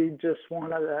simply just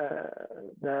one of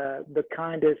the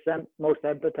kindest and most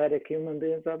empathetic human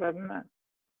beings I've ever met.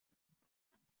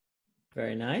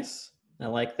 Very nice. I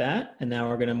like that. And now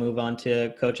we're going to move on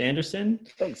to Coach Anderson.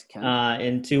 Thanks, Ken.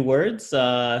 In 2 words,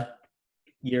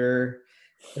 your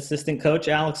assistant coach,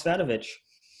 Alex Vadovich.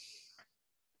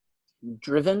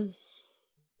 Driven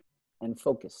and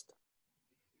focused.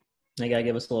 You got to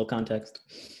give us a little context.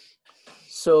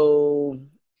 So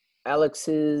Alex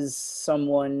is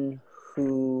someone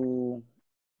who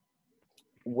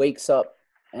wakes up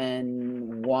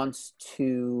and wants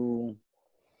to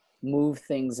move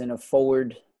things in a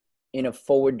forward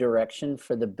direction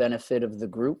for the benefit of the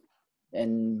group,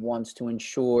 and wants to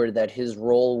ensure that his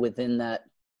role within that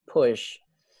push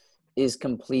is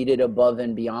completed above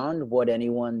and beyond what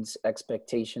anyone's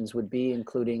expectations would be,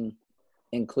 including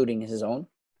his own.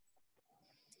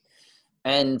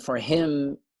 And for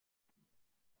him,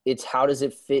 it's how does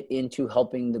it fit into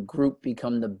helping the group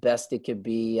become the best it could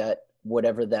be at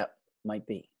whatever that might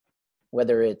be.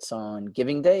 Whether it's on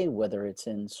Giving Day, whether it's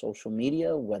in social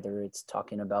media, whether it's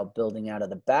talking about building out of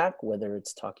the back, whether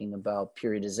it's talking about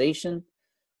periodization.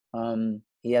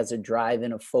 He has a drive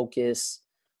and a focus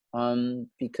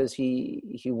because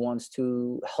he wants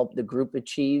to help the group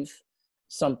achieve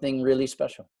something really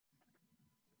special.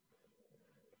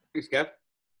 Thanks, Kev.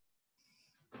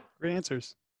 Great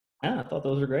answers. Yeah, I thought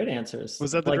those were great answers.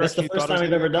 Was that the that's the direction you first thought it was time we've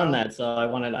gonna ever go, done Kyle? that? So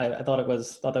I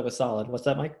thought that was solid. What's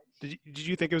that, Mike? Did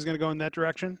you think it was going to go in that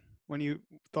direction when you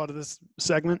thought of this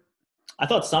segment? I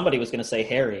thought somebody was going to say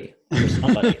Harry or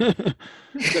somebody. Could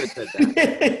have said that.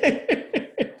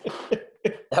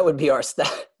 That would be our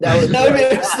staff. That would be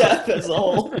our staff as a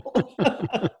whole.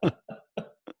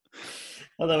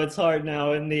 Although it's hard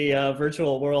now in the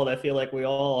virtual world, I feel like we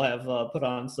all have put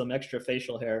on some extra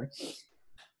facial hair.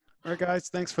 All right, guys.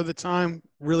 Thanks for the time.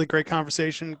 Really great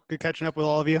conversation. Good catching up with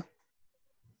all of you.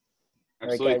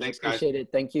 Absolutely. All right, guys, Thanks, guys. appreciate it.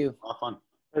 Thank you. A lot of fun.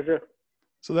 Pleasure.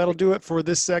 So that'll do it for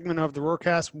this segment of the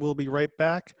Roarcast. We'll be right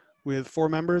back with 4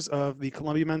 members of the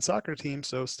Columbia men's soccer team,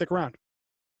 so stick around.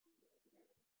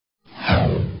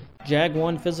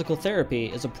 Jag1 Physical Therapy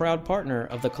is a proud partner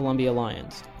of the Columbia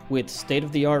Lions. With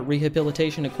state-of-the-art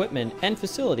rehabilitation equipment and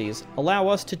facilities, allow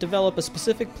us to develop a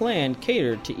specific plan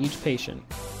catered to each patient.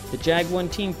 The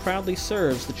Jag1 team proudly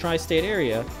serves the tri-state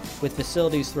area with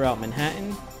facilities throughout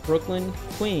Manhattan, Brooklyn,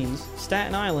 Queens,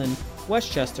 Staten Island,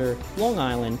 Westchester, Long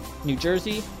Island, New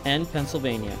Jersey, and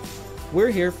Pennsylvania.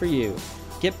 We're here for you.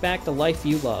 Get back the life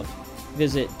you love.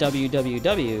 Visit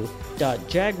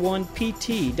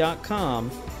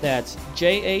www.jag1pt.com. That's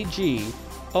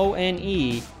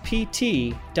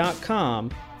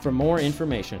JAGONEPT.com for more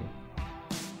information.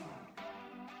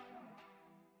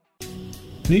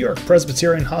 New York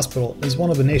Presbyterian Hospital is one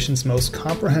of the nation's most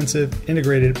comprehensive,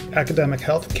 integrated academic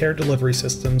health care delivery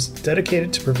systems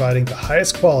dedicated to providing the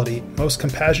highest quality, most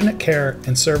compassionate care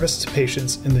and service to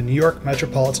patients in the New York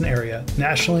metropolitan area,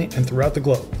 nationally and throughout the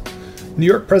globe. New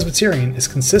York Presbyterian is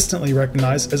consistently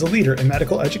recognized as a leader in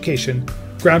medical education,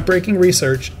 groundbreaking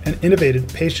research, and innovative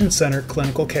patient-centered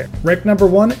clinical care. Ranked number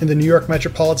 1 in the New York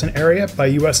metropolitan area by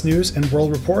U.S. News and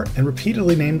World Report and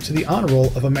repeatedly named to the honor roll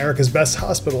of America's best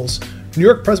hospitals, New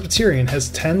York Presbyterian has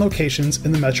 10 locations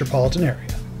in the metropolitan area.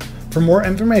 For more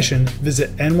information,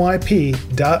 visit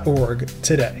nyp.org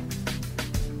today.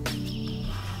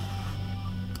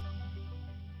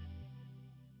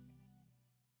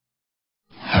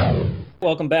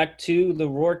 Welcome back to the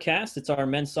Roarcast. It's our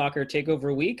men's soccer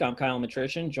takeover week. I'm Kyle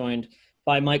Matrician, joined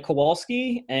by Mike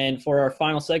Kowalski. And for our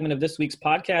final segment of this week's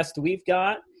podcast, we've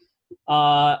got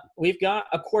a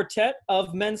quartet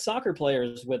of men's soccer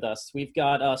players with us. We've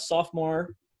got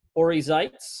sophomore Ori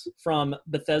Zeitz from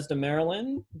Bethesda,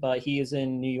 Maryland, but he is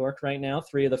in New York right now.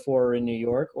 3 of the 4 are in New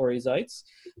York, Ori Zeitz.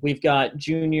 We've got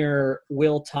junior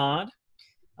Will Todd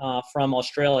from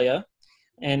Australia.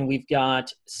 And we've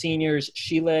got seniors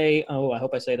Shile, I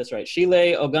hope I say this right,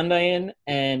 Shile Ogundayan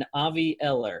and Avi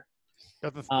Eller.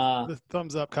 Got the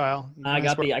thumbs up, Kyle. I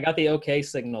got the okay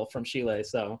signal from Shile,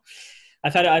 so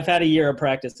I've had a year of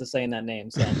practice to saying that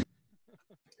name. So,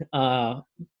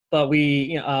 but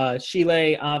we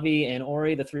Shile, Avi, and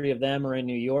Ori, the 3 of them are in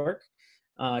New York.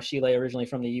 Shile originally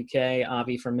from the UK,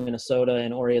 Avi from Minnesota,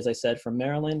 and Ori, as I said, from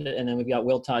Maryland. And then we've got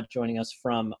Will Todd joining us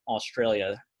from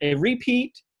Australia. A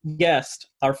repeat guest,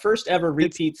 our first ever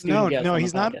repeat student guest. No,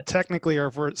 he's not technically our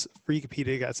first repeat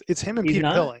guest. It's him and Peter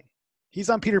Pilling. He's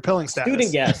on Peter Pilling status.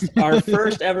 Student guest, our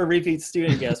first ever repeat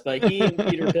student guest, but he and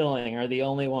Peter Pilling are the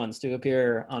only ones to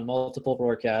appear on multiple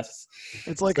broadcasts.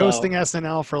 It's like hosting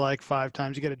SNL for like 5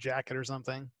 times. You get a jacket or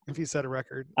something if you set a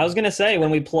record. I was gonna say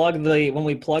when we plug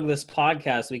this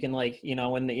podcast, we can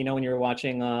when you're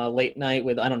watching late night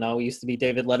with it used to be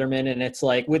David Letterman, and it's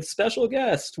like with special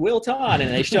guest Will Todd,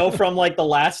 and they show from like the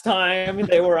last time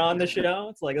they were on the show.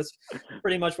 It's like that's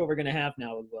pretty much what we're gonna have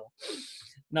now with Will.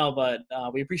 No, but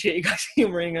we appreciate you guys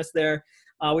humoring us there.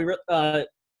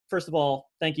 First of all,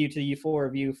 thank you to you 4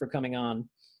 of you for coming on.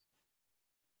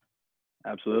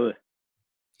 Absolutely.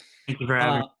 Thank you for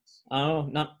having me. Oh,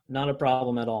 not a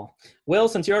problem at all. Will,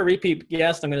 since you're a repeat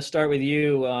guest, I'm going to start with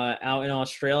you out in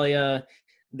Australia.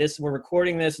 We're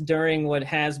recording this during what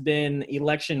has been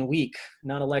election week,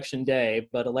 not election day,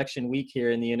 but election week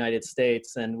here in the United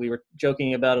States. And we were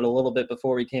joking about it a little bit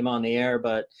before we came on the air,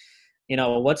 but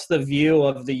what's the view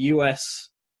of the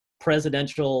U.S.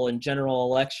 presidential and general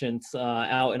elections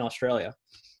out in Australia?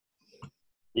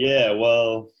 Yeah,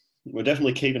 well, we're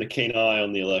definitely keeping a keen eye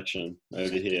on the election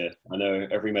over here. I know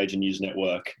every major news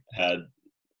network had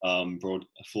a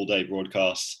full-day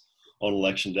broadcast on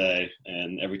election day,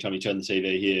 and every time you turn the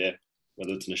TV here,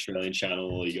 whether it's an Australian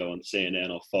channel or you go on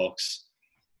CNN or Fox,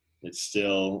 it's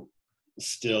still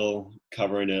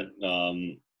covering it.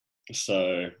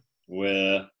 So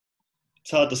it's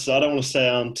hard to say. I don't want to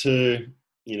sound too,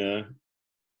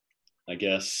 I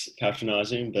guess,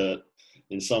 patronizing, but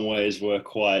in some ways we're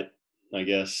quite, I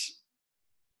guess,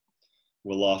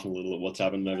 we're laughing a little at what's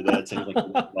happened over there. It seems like I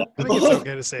think it's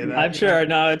okay to say that. I'm sure.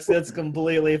 No, it's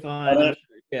completely fine.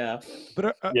 Yeah.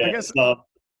 But I guess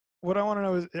what I want to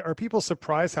know is, are people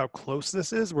surprised how close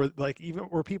this is? Were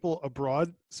people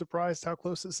abroad surprised how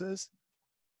close this is?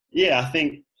 Yeah, I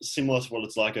think similar to what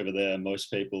it's like over there, most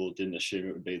people didn't assume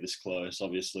it would be this close.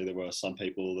 Obviously, there were some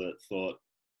people that thought,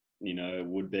 it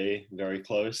would be very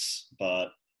close. But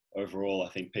overall, I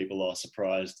think people are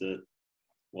surprised at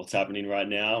what's happening right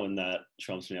now and that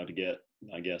Trump's been able to get,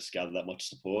 gather that much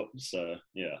support. So,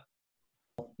 yeah.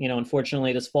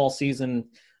 Unfortunately, this fall season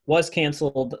was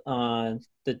canceled.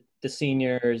 The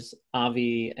seniors,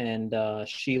 Avi and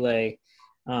Sheila,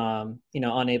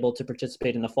 unable to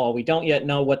participate in the fall. We don't yet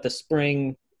know what the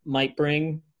spring might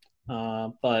bring,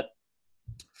 but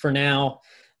for now,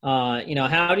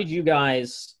 how did you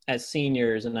guys as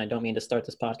seniors, and I don't mean to start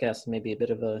this podcast maybe a bit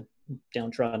of a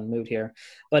downtrodden mood here,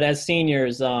 but as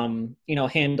seniors,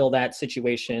 handle that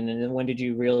situation? And then when did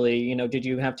you really, did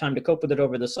you have time to cope with it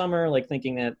over the summer, like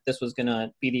thinking that this was going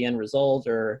to be the end result,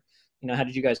 or, how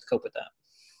did you guys cope with that?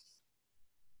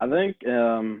 I think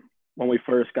when we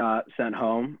first got sent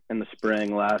home in the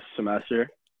spring last semester,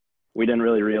 we didn't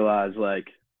really realize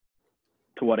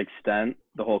to what extent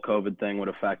the whole COVID thing would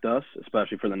affect us,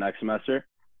 especially for the next semester.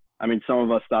 I mean, some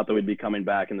of us thought that we'd be coming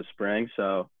back in the spring.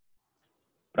 So,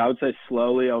 but I would say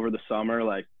slowly over the summer,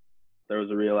 there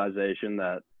was a realization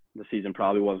that the season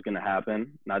probably was going to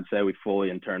happen. And I'd say we fully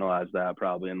internalized that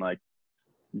probably in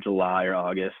July or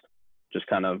August. Just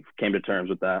kind of came to terms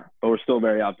with that. But we're still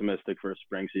very optimistic for a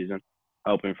spring season,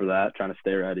 hoping for that, trying to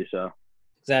stay ready. So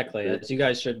exactly, as you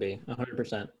guys should be,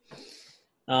 100%.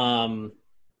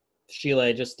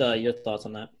 Sheila, just your thoughts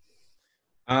on that.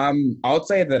 I would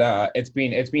say that it's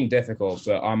been difficult,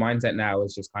 but our mindset now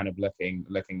is just kind of looking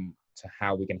to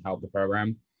how we can help the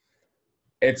program.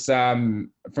 It's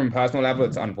from a personal level,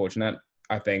 it's unfortunate.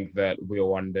 I think that we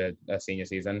all wanted a senior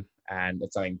season, and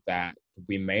it's something that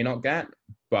we may not get,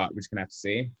 but we're just gonna have to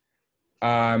see.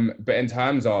 But in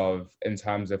terms of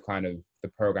kind of the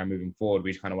program moving forward,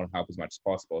 we just kind of want to help as much as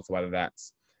possible. So whether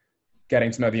that's getting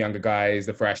to know the younger guys,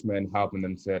 the freshmen, helping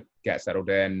them to get settled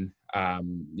in.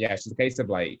 It's just a case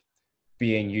of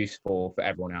being useful for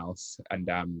everyone else. And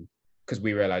because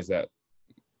we realize that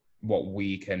what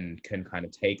we can kind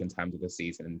of take in terms of the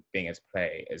season and being able to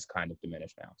play is kind of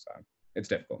diminished now. So it's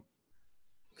difficult.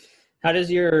 How does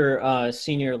your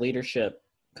senior leadership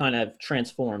kind of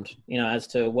transformed, as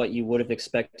to what you would have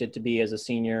expected to be as a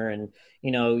senior? And,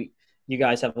 you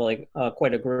guys have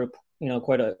quite a group,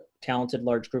 quite a talented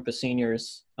large group of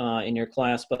seniors in your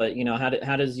class, but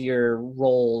how does your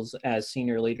roles as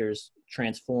senior leaders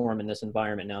transform in this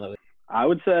environment now that I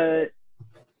would say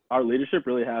our leadership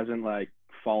really hasn't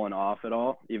fallen off at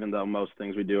all, even though most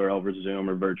things we do are over Zoom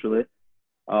or virtually.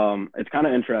 It's kind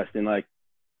of interesting.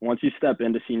 Once you step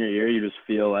into senior year, you just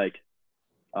feel you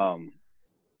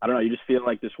just feel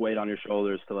this weight on your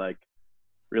shoulders to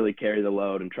really carry the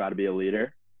load and try to be a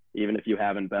leader. Even if you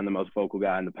haven't been the most vocal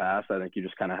guy in the past, I think you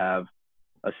just kind of have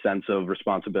a sense of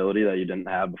responsibility that you didn't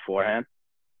have beforehand.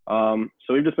 So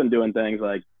we've just been doing things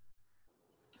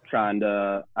trying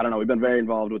to, we've been very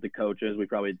involved with the coaches. We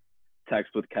probably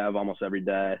text with Kev almost every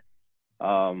day.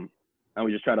 And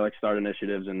we just try to start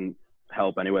initiatives and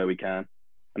help any way we can.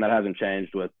 And that hasn't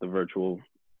changed with the virtual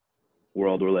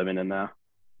world we're living in now.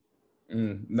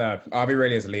 No, I'll be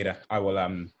ready as a leader. I will,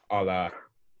 I'm going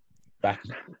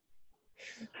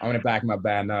to back my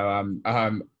band.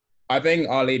 No, I think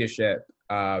our leadership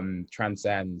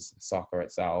transcends soccer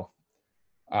itself.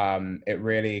 It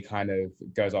really kind of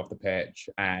goes off the pitch.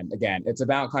 And again, it's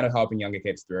about kind of helping younger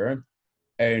kids through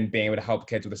and being able to help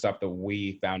kids with the stuff that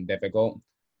we found difficult.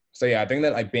 So yeah, I think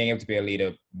that being able to be a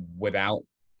leader without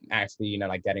actually,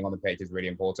 getting on the pitch is really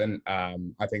important. I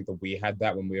think that we had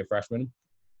that when we were freshmen.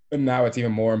 But now it's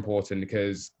even more important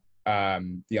because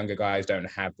the younger guys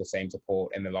don't have the same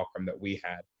support in the locker room that we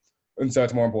had. And so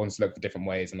it's more important to look for different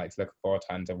ways and to look for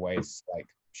alternative ways to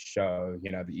show,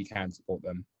 that you can support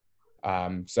them.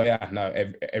 So yeah, no,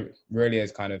 it really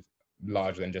is kind of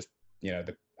larger than just,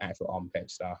 the actual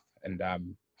on-pitch stuff. And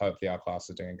hopefully our class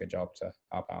is doing a good job to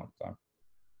help out. So,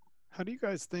 how do you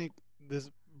guys think this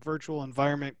virtual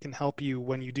environment can help you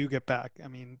when you do get back? I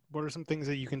mean, what are some things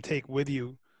that you can take with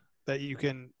you that you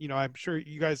can, I'm sure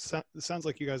you guys, it sounds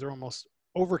like you guys are almost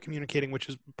over communicating, which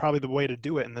is probably the way to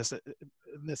do it in this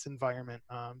environment.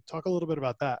 Talk a little bit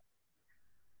about that.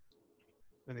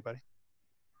 Anybody?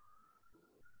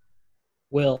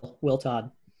 Will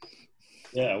Todd.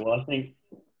 Yeah, well, I think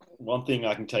one thing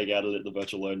I can take out of the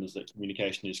virtual learning is that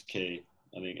communication is key.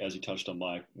 I think, as you touched on,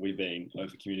 Mike, we've been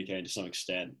over-communicating to some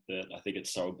extent, but I think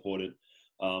it's so important,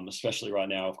 especially right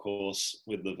now, of course,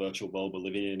 with the virtual world we're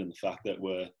living in and the fact that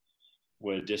we're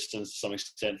distanced to some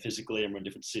extent physically and we're in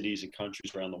different cities and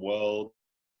countries around the world.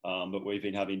 But we've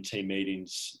been having team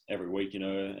meetings every week,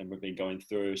 and we've been going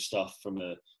through stuff from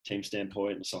a team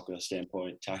standpoint and a soccer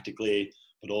standpoint tactically.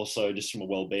 but also just from a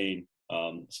well-being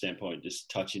standpoint, just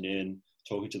touching in,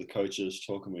 talking to the coaches,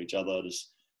 talking with each other,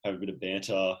 just having a bit of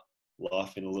banter,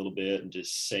 laughing a little bit, and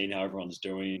just seeing how everyone's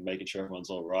doing, making sure everyone's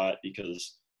all right,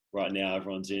 because right now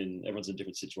everyone's in a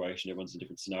different situation, everyone's in a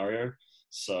different scenario.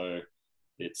 So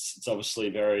it's obviously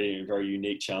very, very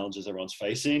unique challenges everyone's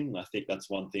facing. And I think that's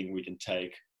one thing we can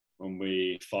take when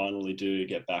we finally do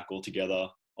get back all together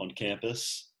on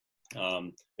campus,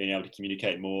 being able to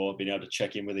communicate more, being able to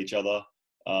check in with each other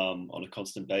on a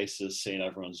constant basis, seeing how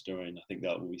everyone's doing. I think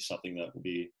that will be something that will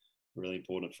be really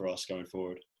important for us going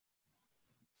forward.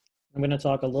 I'm going to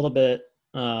talk a little bit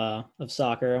of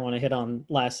soccer. I want to hit on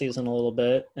last season a little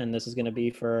bit, and this is going to be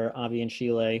for Avi and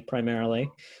Chile primarily.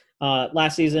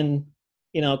 Last season,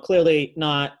 clearly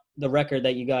not the record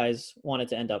that you guys wanted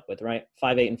to end up with, right?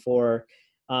 5-8-4.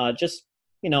 Just,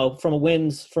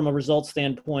 from a results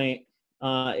standpoint,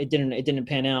 it didn't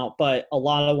pan out, but a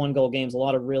lot of 1-goal games, a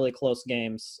lot of really close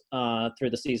games through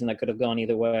the season that could have gone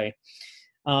either way.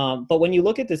 But when you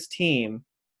look at this team,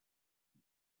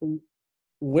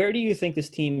 where do you think this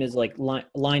team is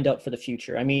lined up for the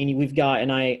future? I mean, we've got,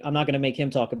 and I'm not going to make him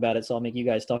talk about it, so I'll make you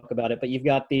guys talk about it, but you've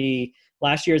got the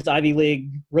last year's Ivy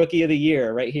League Rookie of the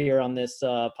Year right here on this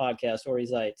podcast, Ori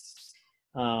Zeitz.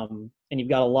 And you've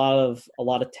got a lot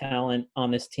of talent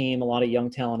on this team, a lot of young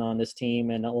talent on this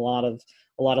team, and a lot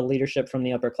of leadership from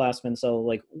the upperclassmen.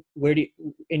 So, where do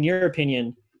you, in your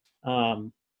opinion, how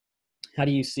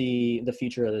do you see the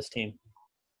future of this team?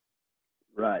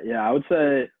 Right. Yeah, I would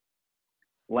say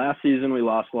last season we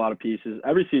lost a lot of pieces.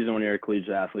 Every season when you're a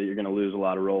collegiate athlete, you're going to lose a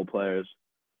lot of role players,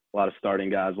 a lot of starting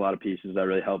guys, a lot of pieces that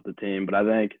really help the team. But I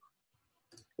think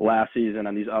last season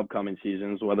and these upcoming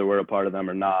seasons, whether we're a part of them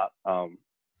or not,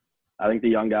 I think the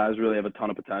young guys really have a ton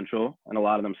of potential, and a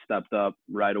lot of them stepped up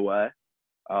right away.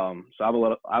 So I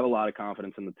have a lot of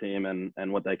confidence in the team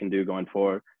and what they can do going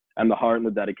forward. And the heart and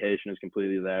the dedication is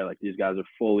completely there. These guys are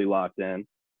fully locked in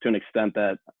to an extent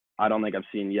that I don't think I've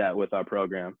seen yet with our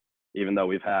program, even though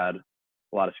we've had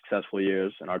a lot of successful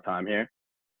years in our time here.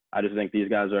 I just think these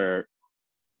guys are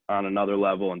on another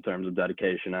level in terms of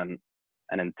dedication and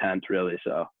intent, really.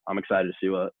 So I'm excited to see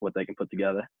what they can put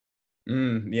together.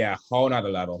 Yeah, whole nother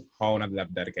level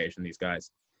of dedication, these guys.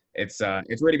 It's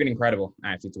really been incredible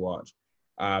actually to watch.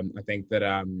 I think that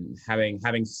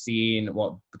having seen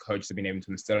what the coaches have been able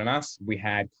to instill in us, we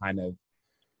had kind of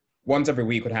once every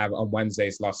week would have on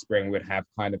Wednesdays last spring, we'd have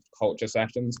kind of culture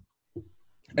sessions.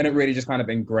 And it really just kind of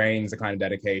ingrains the kind of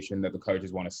dedication that the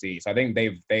coaches want to see. So I think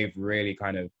they've really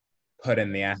kind of put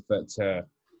in the effort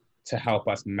to help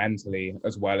us mentally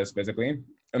as well as physically.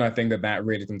 And I think that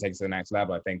really can take us to the next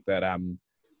level. I think that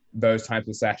those types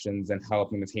of sessions and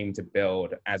helping the team to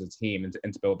build as a team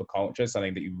and to build the culture is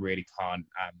something that you really can't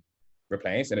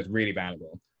replace, and it's really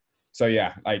valuable. So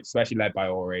yeah, especially led by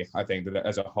Ori, I think that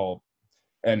as a whole,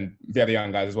 and the other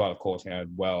young guys as well, of course,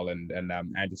 Will and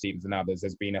Andrew Stevens and others,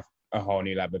 there's been a whole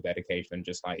new level of dedication and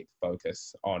just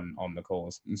focus on the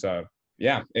cause. And so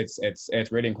yeah, it's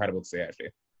really incredible to see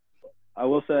actually. I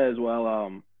will say as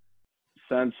well,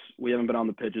 since we haven't been on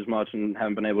the pitch as much and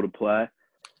haven't been able to play,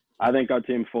 I think our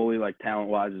team fully,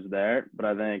 talent-wise, is there. But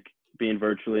I think being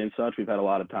virtually and such, we've had a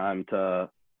lot of time to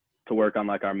work on,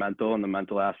 our mental and the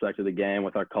mental aspect of the game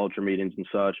with our culture meetings and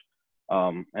such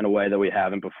in a way that we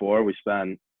haven't before. We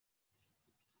spend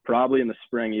probably in the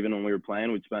spring, even when we were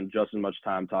playing, we'd spend just as much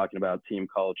time talking about team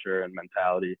culture and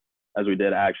mentality as we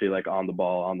did actually, on the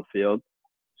ball, on the field.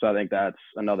 So I think that's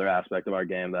another aspect of our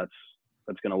game that's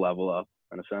going to level up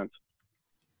in a sense.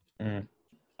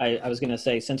 I was going to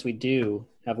say, since we do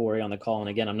have Ori on the call, and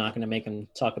again, I'm not going to make him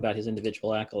talk about his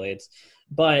individual accolades,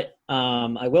 but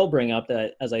I will bring up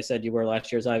that, as I said, you were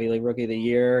last year's Ivy League Rookie of the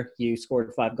Year. You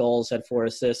scored 5 goals, had 4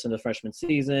 assists in the freshman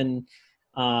season.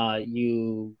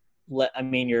 Your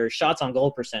shots on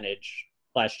goal percentage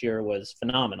last year was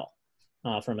phenomenal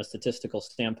from a statistical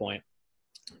standpoint.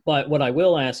 But what I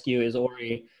will ask you is,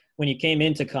 Ori, when you came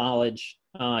into college,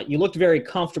 you looked very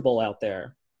comfortable out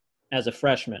there as a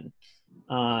freshman.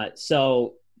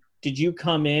 So did you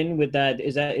come in with that?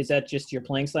 Is that just your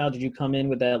playing style? Did you come in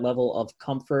with that level of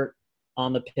comfort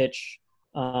on the pitch?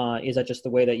 Is that just the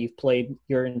way that you've played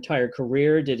your entire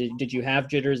career? Did you have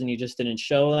jitters and you just didn't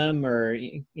show them? Or,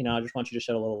 I just want you to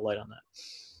shed a little light on that.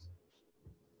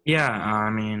 Yeah,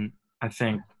 I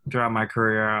think throughout my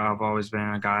career, I've always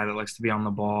been a guy that likes to be on the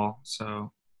ball.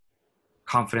 So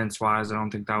confidence-wise, I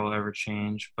don't think that will ever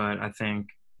change. But I think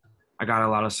I got a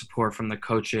lot of support from the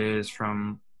coaches,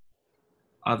 from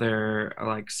other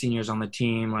seniors on the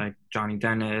team like Johnny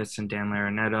Dennis and Dan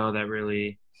Larinetto, that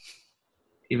really,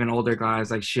 even older guys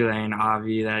like Sheila and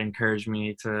Avi, that encouraged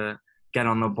me to get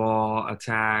on the ball,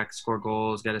 attack, score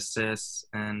goals, get assists,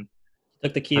 and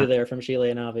took the cue there from Sheila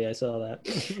and Avi. I saw that.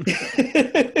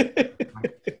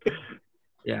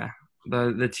 Yeah,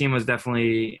 the team was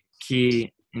definitely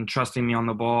key in trusting me on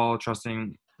the ball,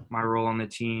 trusting my role on the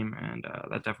team, and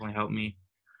that definitely helped me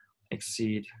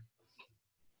exceed.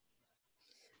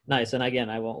 Nice. And again,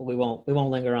 we won't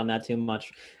linger on that too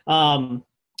much. I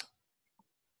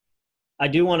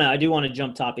do want to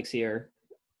jump topics here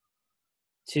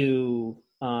to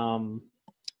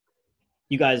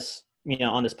you guys,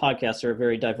 on this podcast are a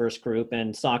very diverse group,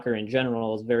 and soccer in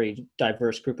general is a very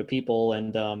diverse group of people.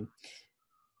 And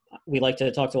we like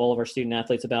to talk to all of our student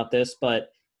athletes about this,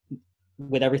 but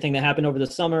with everything that happened over the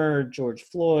summer, George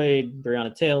Floyd,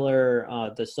 Breonna Taylor,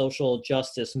 the social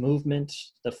justice movement,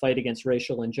 the fight against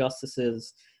racial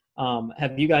injustices,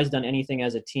 have you guys done anything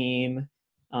as a team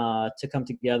to come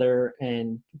together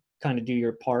and kind of do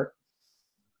your part?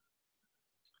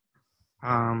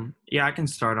 Yeah, I can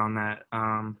start on that.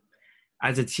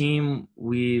 As a team,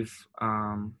 we've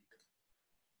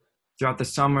throughout the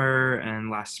summer and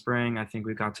last spring, I think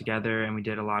we got together and we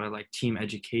did a lot of like team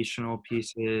educational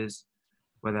pieces,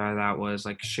 whether that was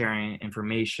like sharing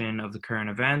information of the current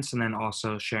events and then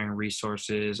also sharing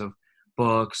resources of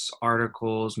books,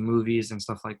 articles, movies, and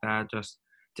stuff like that, just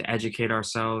to educate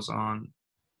ourselves on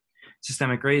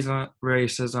systemic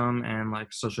racism and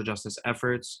like social justice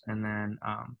efforts. And then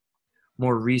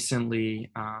more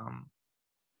recently,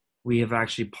 we have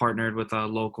actually partnered with a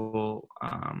local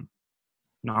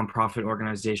nonprofit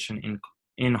organization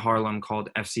in Harlem called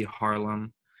FC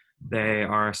Harlem. They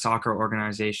are a soccer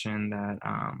organization that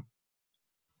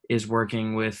is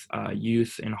working with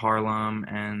youth in Harlem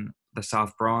and the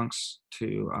South Bronx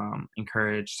to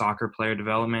encourage soccer player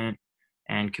development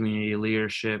and community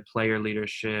leadership, player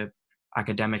leadership,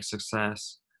 academic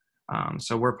success.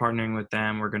 So we're partnering with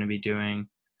them. We're going to be doing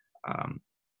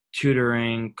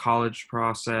tutoring, college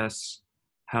process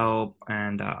help,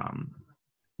 and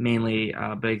mainly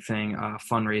a big thing,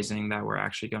 fundraising that we're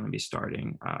actually going to be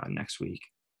starting next week.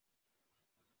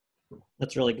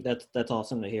 That's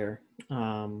awesome to hear.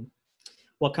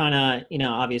 What kind of,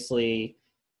 obviously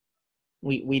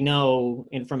we know,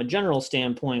 and from a general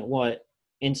standpoint, what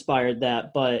inspired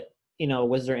that, but,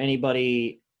 was there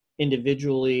anybody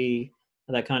individually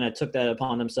that kind of took that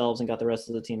upon themselves and got the rest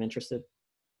of the team interested?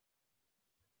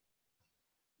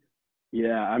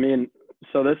 Yeah, I mean,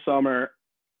 so this summer,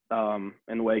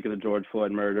 in the wake of the George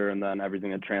Floyd murder and then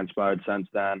everything that transpired since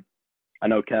then, I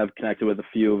know Kev connected with a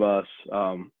few of us,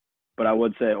 but I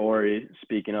would say Ori,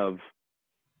 speaking of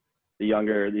the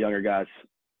younger guys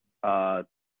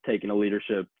taking a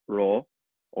leadership role,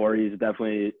 Ori's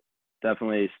definitely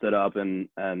stood up and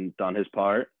done his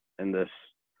part in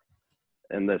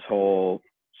this whole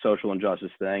social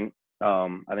injustice thing.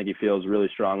 I think he feels really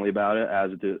strongly about it,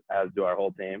 as do our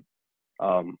whole team.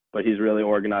 But he's really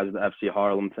organized the FC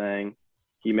Harlem thing.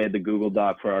 He made the Google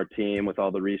Doc for our team with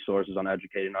all the resources on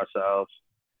educating ourselves,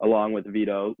 along with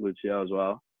Vito Lucio as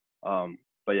well.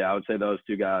 But yeah, I would say those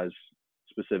two guys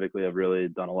specifically have really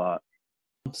done a lot.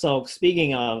 So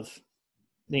speaking of,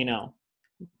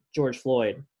 George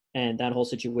Floyd and that whole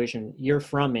situation, you're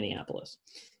from Minneapolis.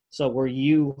 So were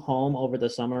you home over the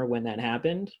summer when that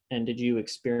happened? And did you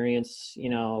experience,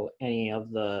 any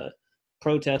of the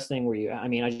protesting? Were you,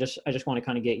 I just want to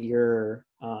kind of get your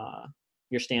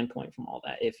standpoint from all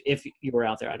that. If you were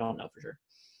out there, I don't know for sure.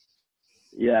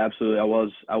 Yeah, absolutely.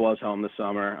 I was home this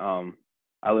summer.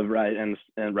 I live right in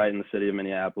the city of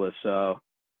Minneapolis. So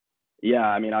yeah,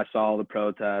 I saw all the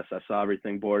protests. I saw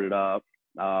everything boarded up.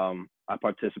 I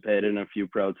participated in a few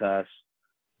protests.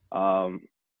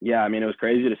 Yeah, it was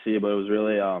crazy to see, but it was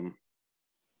really,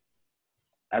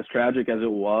 as tragic as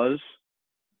it was,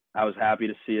 I was happy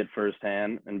to see it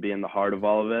firsthand and be in the heart of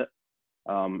all of it.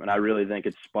 And I really think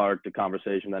it sparked a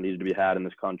conversation that needed to be had in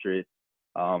this country.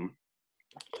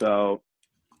 So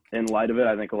in light of it,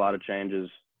 I think a lot of change is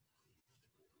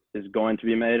going to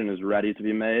be made and is ready to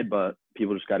be made, but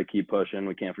people just got to keep pushing.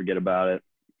 We can't forget about it.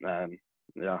 And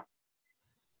yeah.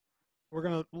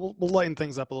 We'll lighten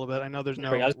things up a little bit. I know there's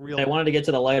no real. I wanted to get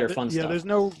to the lighter fun stuff. Yeah, there's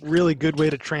no really good way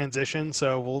to transition,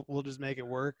 so we'll just make it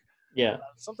work. Yeah.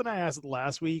 Something I asked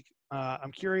last week.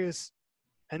 I'm curious,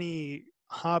 any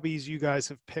hobbies you guys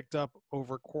have picked up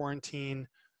over quarantine?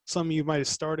 Some you might have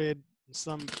started,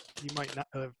 some you might not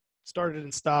have started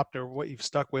and stopped, or what you've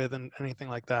stuck with, and anything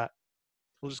like that.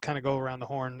 We'll just kind of go around the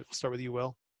horn. We'll start with you,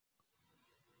 Will.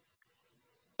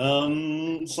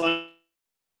 Something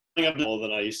I've done more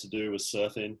than I used to do was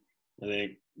surfing. I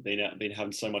think been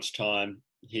having so much time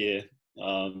here,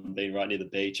 being right near the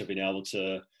beach, I've been able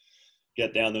to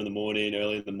get down there in the morning,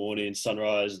 early in the morning,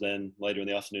 sunrise, then later in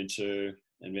the afternoon too,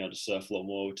 and be able to surf a lot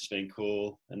more, which has been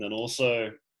cool. And then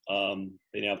also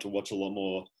being able to watch a lot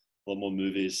more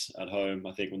movies at home.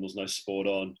 I think when there was no sport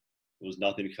on, there was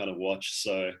nothing to kind of watch.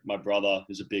 So my brother,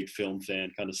 who's a big film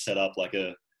fan, kind of set up like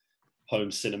a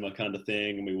home cinema kind of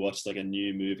thing, and we watched like a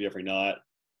new movie every night,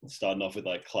 starting off with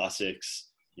like classics,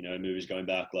 you know, movies going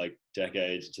back like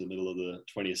decades to the middle of the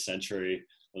 20th century,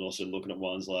 and also looking at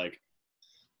ones like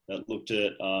that looked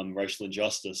at racial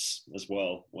injustice as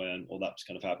well when all that was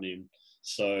kind of happening.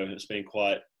 So it's been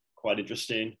quite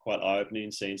interesting, quite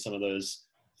eye-opening, seeing some of those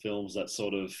films that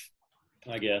sort of,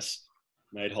 I guess,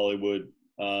 made Hollywood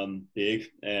big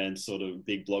and sort of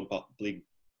big blockbusters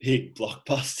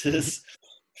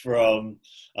from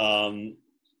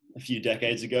a few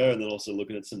decades ago, and then also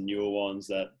looking at some newer ones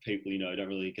that people, you know, don't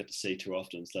really get to see too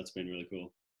often. So that's been really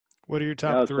cool. What are your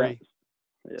top three?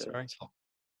 Yeah. Sorry. Top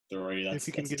three. That's, if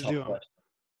you can that's get a to tough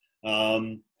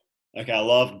them. Okay, I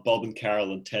love Bob and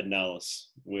Carol and Ted and Alice,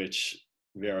 which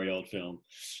very old film,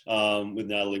 with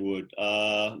Natalie Wood.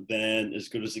 Then As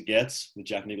Good as It Gets with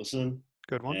Jack Nicholson.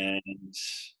 Good one. And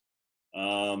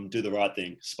Do the Right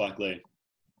Thing, Spike Lee.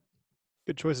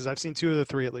 Good choices. I've seen 2 of the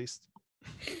 3 at least.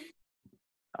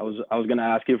 I was gonna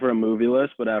ask you for a movie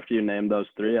list, but after you named those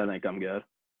 3, I think I'm good.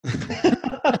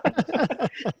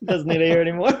 Doesn't need to hear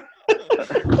anymore.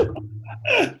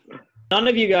 None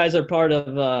of you guys are part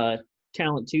of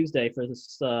Talent Tuesday for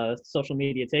this social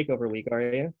media takeover week, are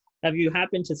you? Have you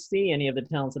happened to see any of the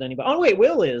talents that anybody? Oh wait,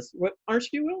 Will is.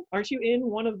 Aren't you, Will? Aren't you in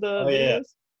one of the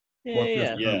videos?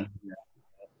 Yeah. Yeah.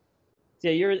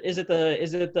 Is it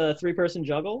the 3-person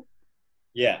juggle?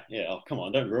 Yeah. Oh, come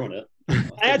on, don't ruin it.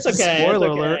 That's okay. Spoiler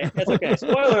alert. It's okay.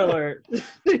 Spoiler alert.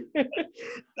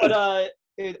 But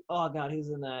oh god, who's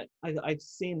in that? I've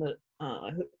seen that.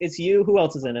 It's you. Who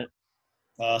else is in it?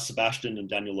 Sebastian and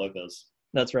Daniel Lopez.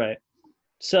 That's right.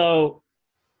 So,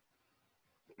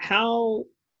 how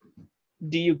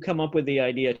do you come up with the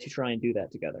idea to try and do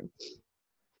that together?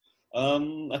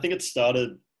 I think it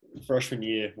started freshman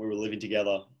year. We were living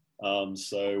together.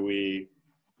 So I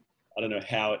don't know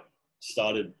how it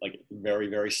started, like very,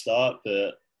 very start,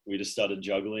 but we just started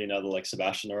juggling, either like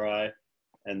Sebastian or I.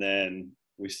 And then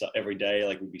we start every day,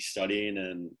 like we'd be studying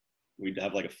and we'd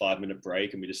have like a 5-minute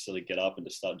break and we just sort of get up and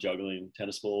just start juggling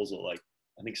tennis balls, or like,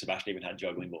 I think Sebastian even had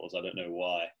juggling balls. I don't know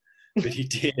why, but he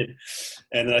did.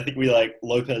 And then I think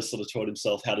Lopez sort of taught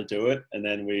himself how to do it. And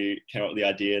then we came up with the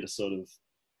idea to sort of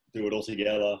do it all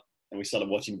together. And we started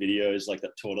watching videos like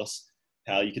that taught us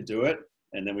how you could do it.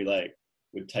 And then we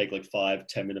would take like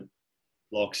 5-10 minute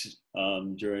blocks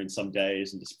during some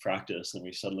days and just practice. And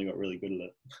we suddenly got really good at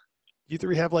it. You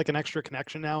 3 have like an extra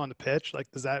connection now on the pitch. Like,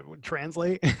 does that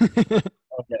translate? Oh,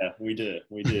 yeah, we do.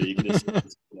 You can just,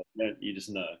 you just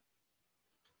know.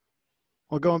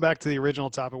 Well, going back to the original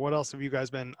topic, what else have you guys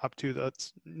been up to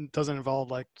that doesn't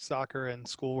involve like soccer and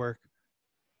schoolwork?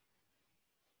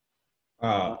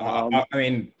 I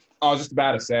mean, I was just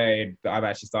about to say that I've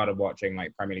actually started watching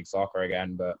like Premier League soccer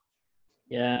again, but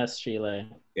yes, Chile.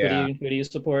 Yeah. Who do you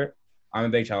support? I'm a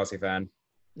big Chelsea fan.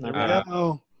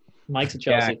 Mike's a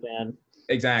Chelsea fan.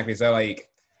 Exactly. So like,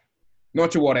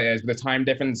 not sure what it is, but the time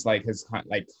difference has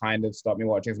kind of stopped me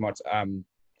watching as much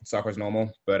soccer as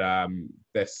normal. But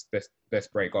this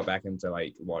break got back into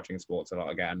like watching sports a lot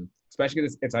again, especially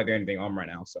because it's like the only thing on right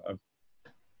now. So,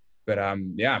 but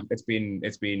yeah, it's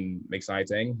been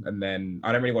exciting. And then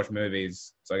I don't really watch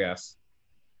movies, so I guess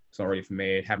it's not really for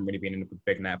me. Haven't really been a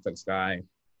big Netflix guy.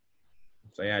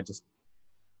 So yeah, just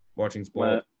watching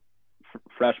sport.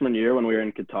 Freshman year when we were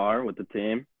in Qatar with the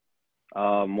team,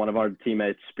 one of our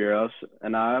teammates, Spiros,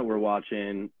 and I were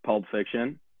watching Pulp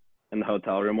Fiction in the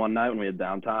hotel room one night when we had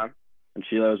downtime, and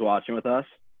Sheila was watching with us,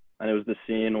 and it was the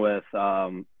scene with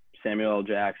Samuel L.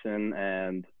 Jackson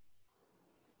and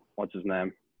what's his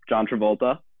name, John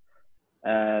Travolta,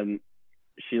 and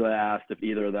Sheila asked if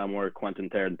either of them were Quentin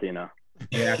Tarantino.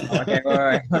 Yeah, okay,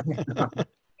 wait.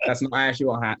 That's not actually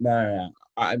what happened. No.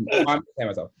 I'm saying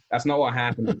myself. That's not what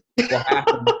happened.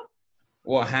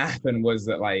 What happened was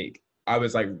that like I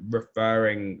was like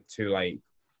referring to like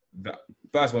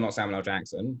first of all, not Samuel L.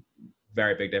 Jackson.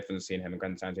 Very big difference between him and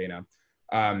Quentin Tarantino.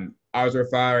 I was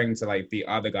referring to like the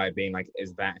other guy being like,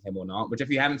 is that him or not? Which if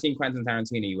you haven't seen Quentin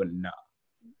Tarantino, you wouldn't know.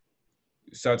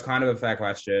 So it's kind of a fair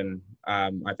question.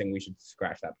 I think we should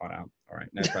scratch that part out. All right,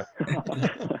 next question.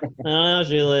 No,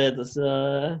 Julie, that's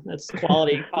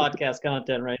quality podcast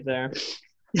content right there.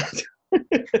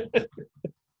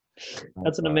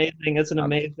 That's an amazing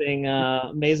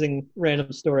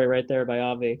random story right there by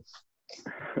Avi.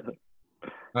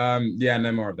 Yeah,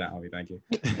 no more of that, Avi. Thank you.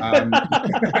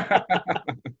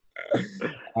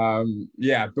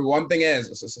 Yeah, but one thing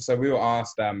is, so we were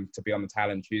asked to be on the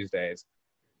Talent Tuesdays,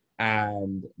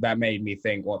 and that made me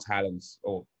think what talents,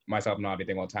 or myself and Avi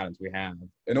think what talents we have.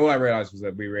 And all I realized was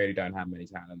that we really don't have many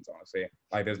talents, honestly.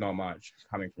 Like, there's not much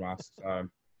coming from us. So,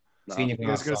 senior You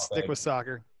guys class gonna soccer, stick with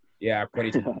soccer? yeah,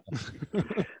 pretty.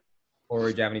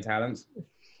 Or do you have any talents?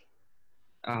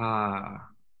 I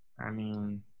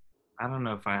mean, I don't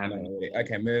know if I have any.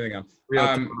 Okay, moving on.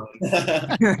 Real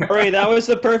Corey, that was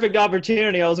the perfect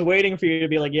opportunity. I was waiting for you to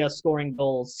be like, yeah, scoring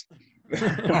goals.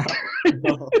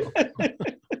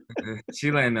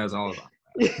 Chile knows all about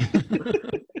that.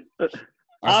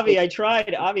 Avi, I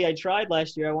tried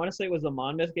last year. I want to say it was the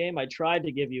Monmouth game. I tried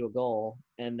to give you a goal,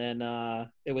 and then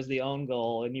it was the own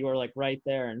goal, and you were like right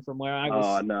there. And from where I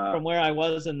was, from where I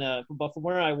was in the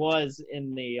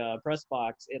press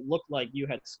box, it looked like you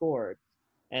had scored.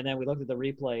 And then we looked at the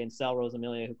replay, and Sal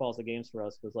Rosamilia, who calls the games for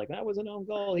us, was like, "That was an own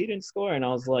goal. He didn't score." And I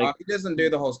was like, he doesn't do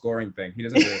the whole scoring thing. He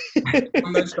doesn't do it.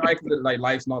 I'm no striker that like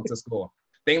likes not to score.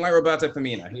 Think like Roberto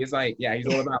Firmino. He's like, yeah, he's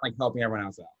all about like helping everyone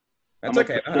else out. That's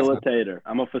okay.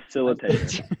 I'm a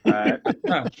facilitator. All right.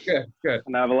 Good.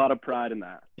 And I have a lot of pride in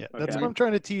that. Yeah, that's what I'm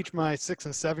trying to teach my 6-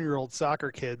 and 7-year-old soccer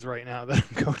kids right now that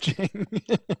I'm coaching.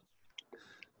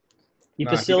 You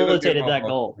facilitated that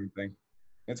goal.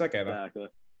 It's okay, though. Exactly.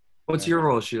 What's your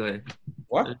role, Sheila?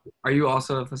 What? Are you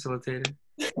also a facilitator?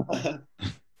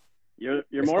 You're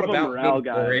more of a morale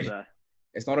guy.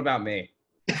 It's not about me.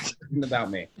 It's about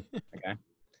me. Okay.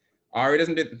 Ari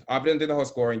doesn't do the whole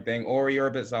scoring thing. Ori, you're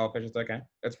a bit selfish. It's okay.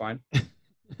 It's fine.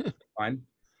 Fine.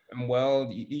 And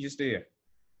well, you just do you.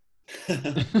 You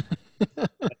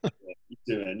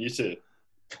too, man. You too.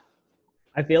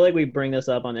 I feel like we bring this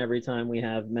up on every time we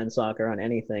have men's soccer on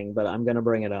anything, but I'm gonna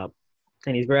bring it up.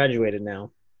 And he's graduated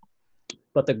now.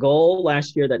 But the goal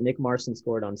last year that Nick Marson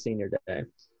scored on Senior Day.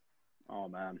 Oh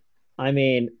man. I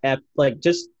mean,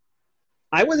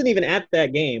 I wasn't even at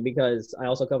that game because I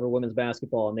also cover women's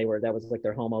basketball, and that was like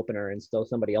their home opener, and so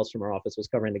somebody else from our office was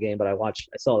covering the game, but I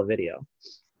saw the video,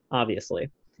 obviously.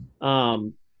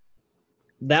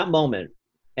 That moment,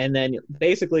 and then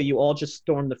basically you all just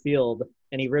stormed the field,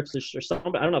 and he rips his shirt. I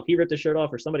don't know if he ripped his shirt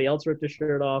off or somebody else ripped his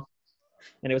shirt off,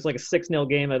 and it was like a 6-0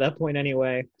 game at that point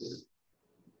anyway.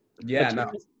 Yeah, no,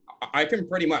 I can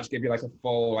pretty much give you like a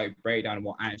full like breakdown of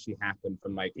what actually happened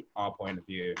from like our point of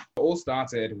view. It all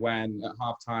started when at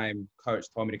halftime, coach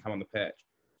told me to come on the pitch,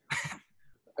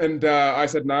 and I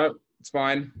said no, it's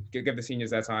fine. Give the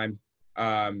seniors their time.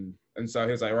 And so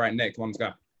he was like, "All right, Nick, come on, let's go."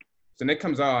 So Nick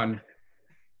comes on.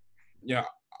 You know,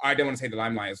 I didn't want to take the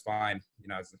limelight. It's fine. You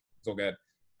know, it's all good.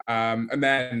 And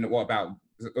then it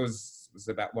was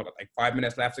about like 5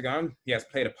 minutes left to go. He has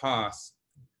played a pass.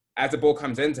 As the ball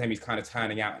comes into him, he's kind of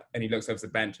turning out, and he looks over the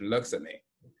bench and looks at me.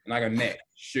 And I go, "Nick,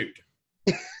 shoot."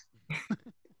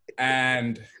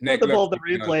 And Nick the ball the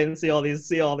replay and see all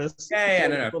this. Yeah,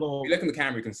 no. If you look in the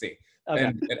camera, you can see.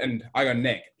 Okay. And I go,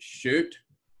 "Nick, shoot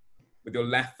with your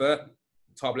left foot,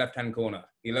 top left-hand corner."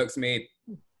 He looks at me,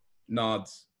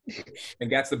 nods, and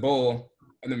gets the ball,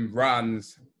 and then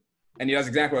runs, and he does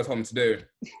exactly what I told him to do,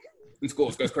 and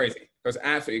scores, goes crazy, goes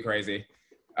absolutely crazy,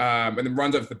 and then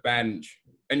runs over to the bench.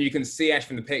 And you can see actually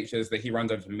from the pictures that he runs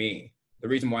over to me. The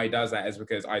reason why he does that is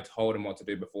because I told him what to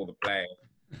do before the play.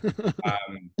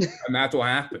 And that's what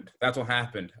happened.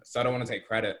 So I don't want to take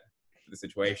credit for the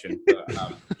situation.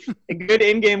 But, good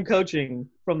in-game coaching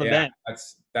from the bench.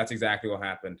 That's exactly what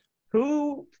happened.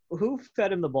 Who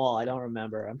fed him the ball? I don't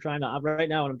remember. Right now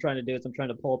what I'm trying to do is I'm trying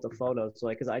to pull up the photos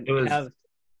because I have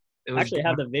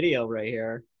the video right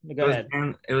here. Go ahead.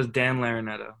 It was Dan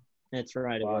Larinetto. That's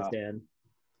right. It was Dan.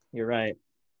 You're right.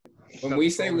 When we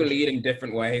say we lead in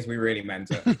different ways, we really meant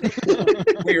it.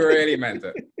 We really meant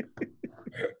it.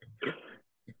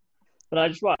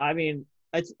 But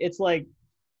it's like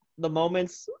the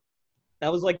moments. That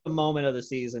was like the moment of the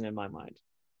season in my mind.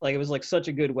 Like it was like such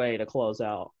a good way to close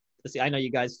out. I know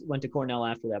you guys went to Cornell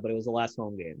after that, but it was the last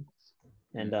home game,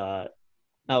 and that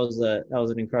was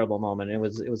an incredible moment. It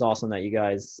was awesome that you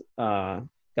guys got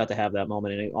to have that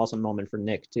moment, and an awesome moment for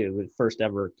Nick too, with first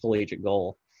ever collegiate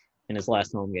goal in his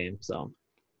last home game. So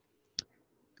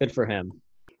good for him.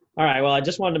 All right. Well, I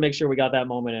just wanted to make sure we got that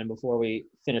moment in before we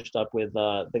finished up with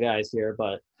the guys here.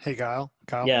 But hey, Kyle.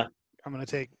 Yeah. I'm going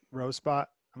to take Rose spot.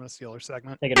 I'm going to steal her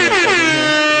segment. Take it away.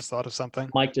 I just thought of something.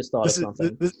 Mike just thought of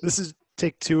something. This is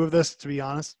take 2 of this, to be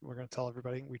honest. We're going to tell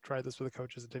everybody. We tried this with the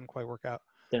coaches. It didn't quite work out.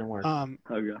 Didn't work.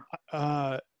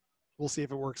 We'll see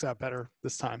if it works out better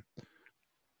this time.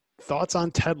 Thoughts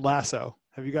on Ted Lasso?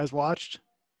 Have you guys watched?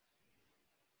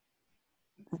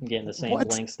 I'm getting the same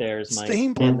blank stares, Mike.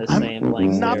 I'm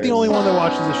not the only one that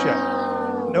watches the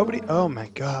show. Nobody. Oh my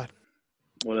God.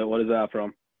 What is that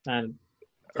from? And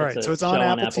All right, so it's on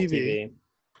Apple TV.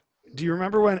 Do you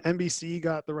remember when NBC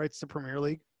got the rights to Premier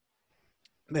League?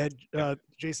 They had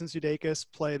Jason Sudeikis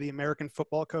play the American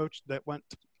football coach that went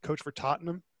to coach for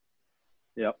Tottenham.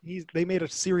 Yep. They made a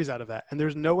series out of that, and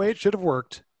there's no way it should have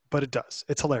worked, but it does.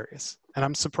 It's hilarious, and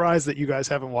I'm surprised that you guys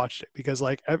haven't watched it because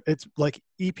like it's like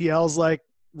EPL's like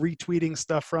retweeting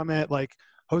stuff from it. Like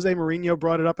Jose Mourinho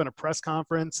brought it up in a press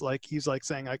conference. Like he's like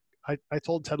saying I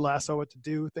told Ted Lasso what to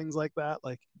do, things like that.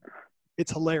 Like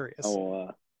it's hilarious.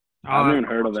 I haven't even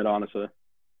heard of it, honestly.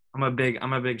 I'm a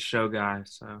big show guy,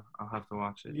 so I'll have to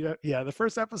watch it. Yeah, the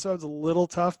first episode's a little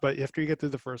tough, but after you get through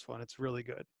the first one, it's really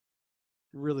good.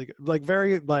 Really good. Like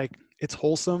very like it's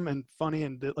wholesome and funny,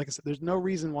 and like I said, there's no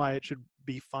reason why it should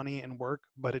be funny and work,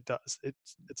 but it does.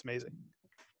 It's amazing.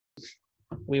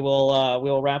 We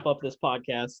will wrap up this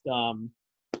podcast.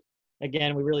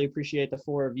 Again, we really appreciate the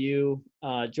four of you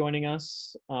joining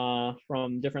us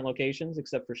from different locations,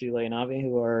 except for Sheila and Avi,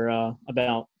 who are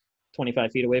about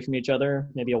 25 feet away from each other,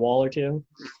 maybe a wall or two.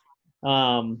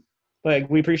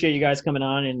 But we appreciate you guys coming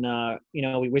on, and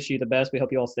we wish you the best. We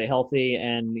hope you all stay healthy,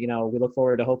 and we look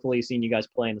forward to hopefully seeing you guys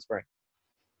play in the spring.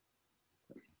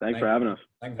 Thanks for having us.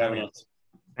 Thanks for having us.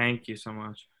 Thank you so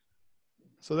much.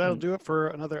 So that'll do it for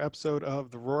another episode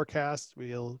of the Roarcast.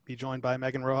 We'll be joined by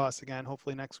Megan Rojas again,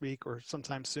 hopefully next week or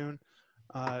sometime soon.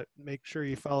 Make sure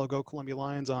you follow Go Columbia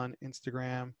Lions on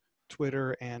Instagram,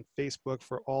 Twitter, and Facebook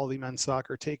for all the men's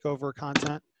soccer takeover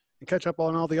content, and catch up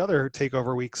on all the other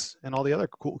takeover weeks and all the other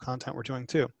cool content we're doing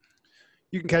too.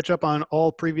 You can catch up on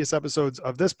all previous episodes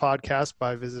of this podcast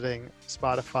by visiting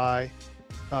Spotify,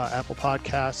 Apple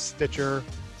Podcasts, Stitcher,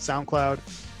 SoundCloud,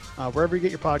 wherever you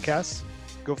get your podcasts.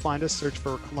 Go find us, search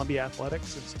for Columbia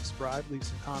Athletics, and subscribe, leave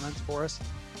some comments for us,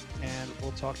 and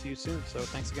we'll talk to you soon. So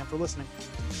thanks again for listening.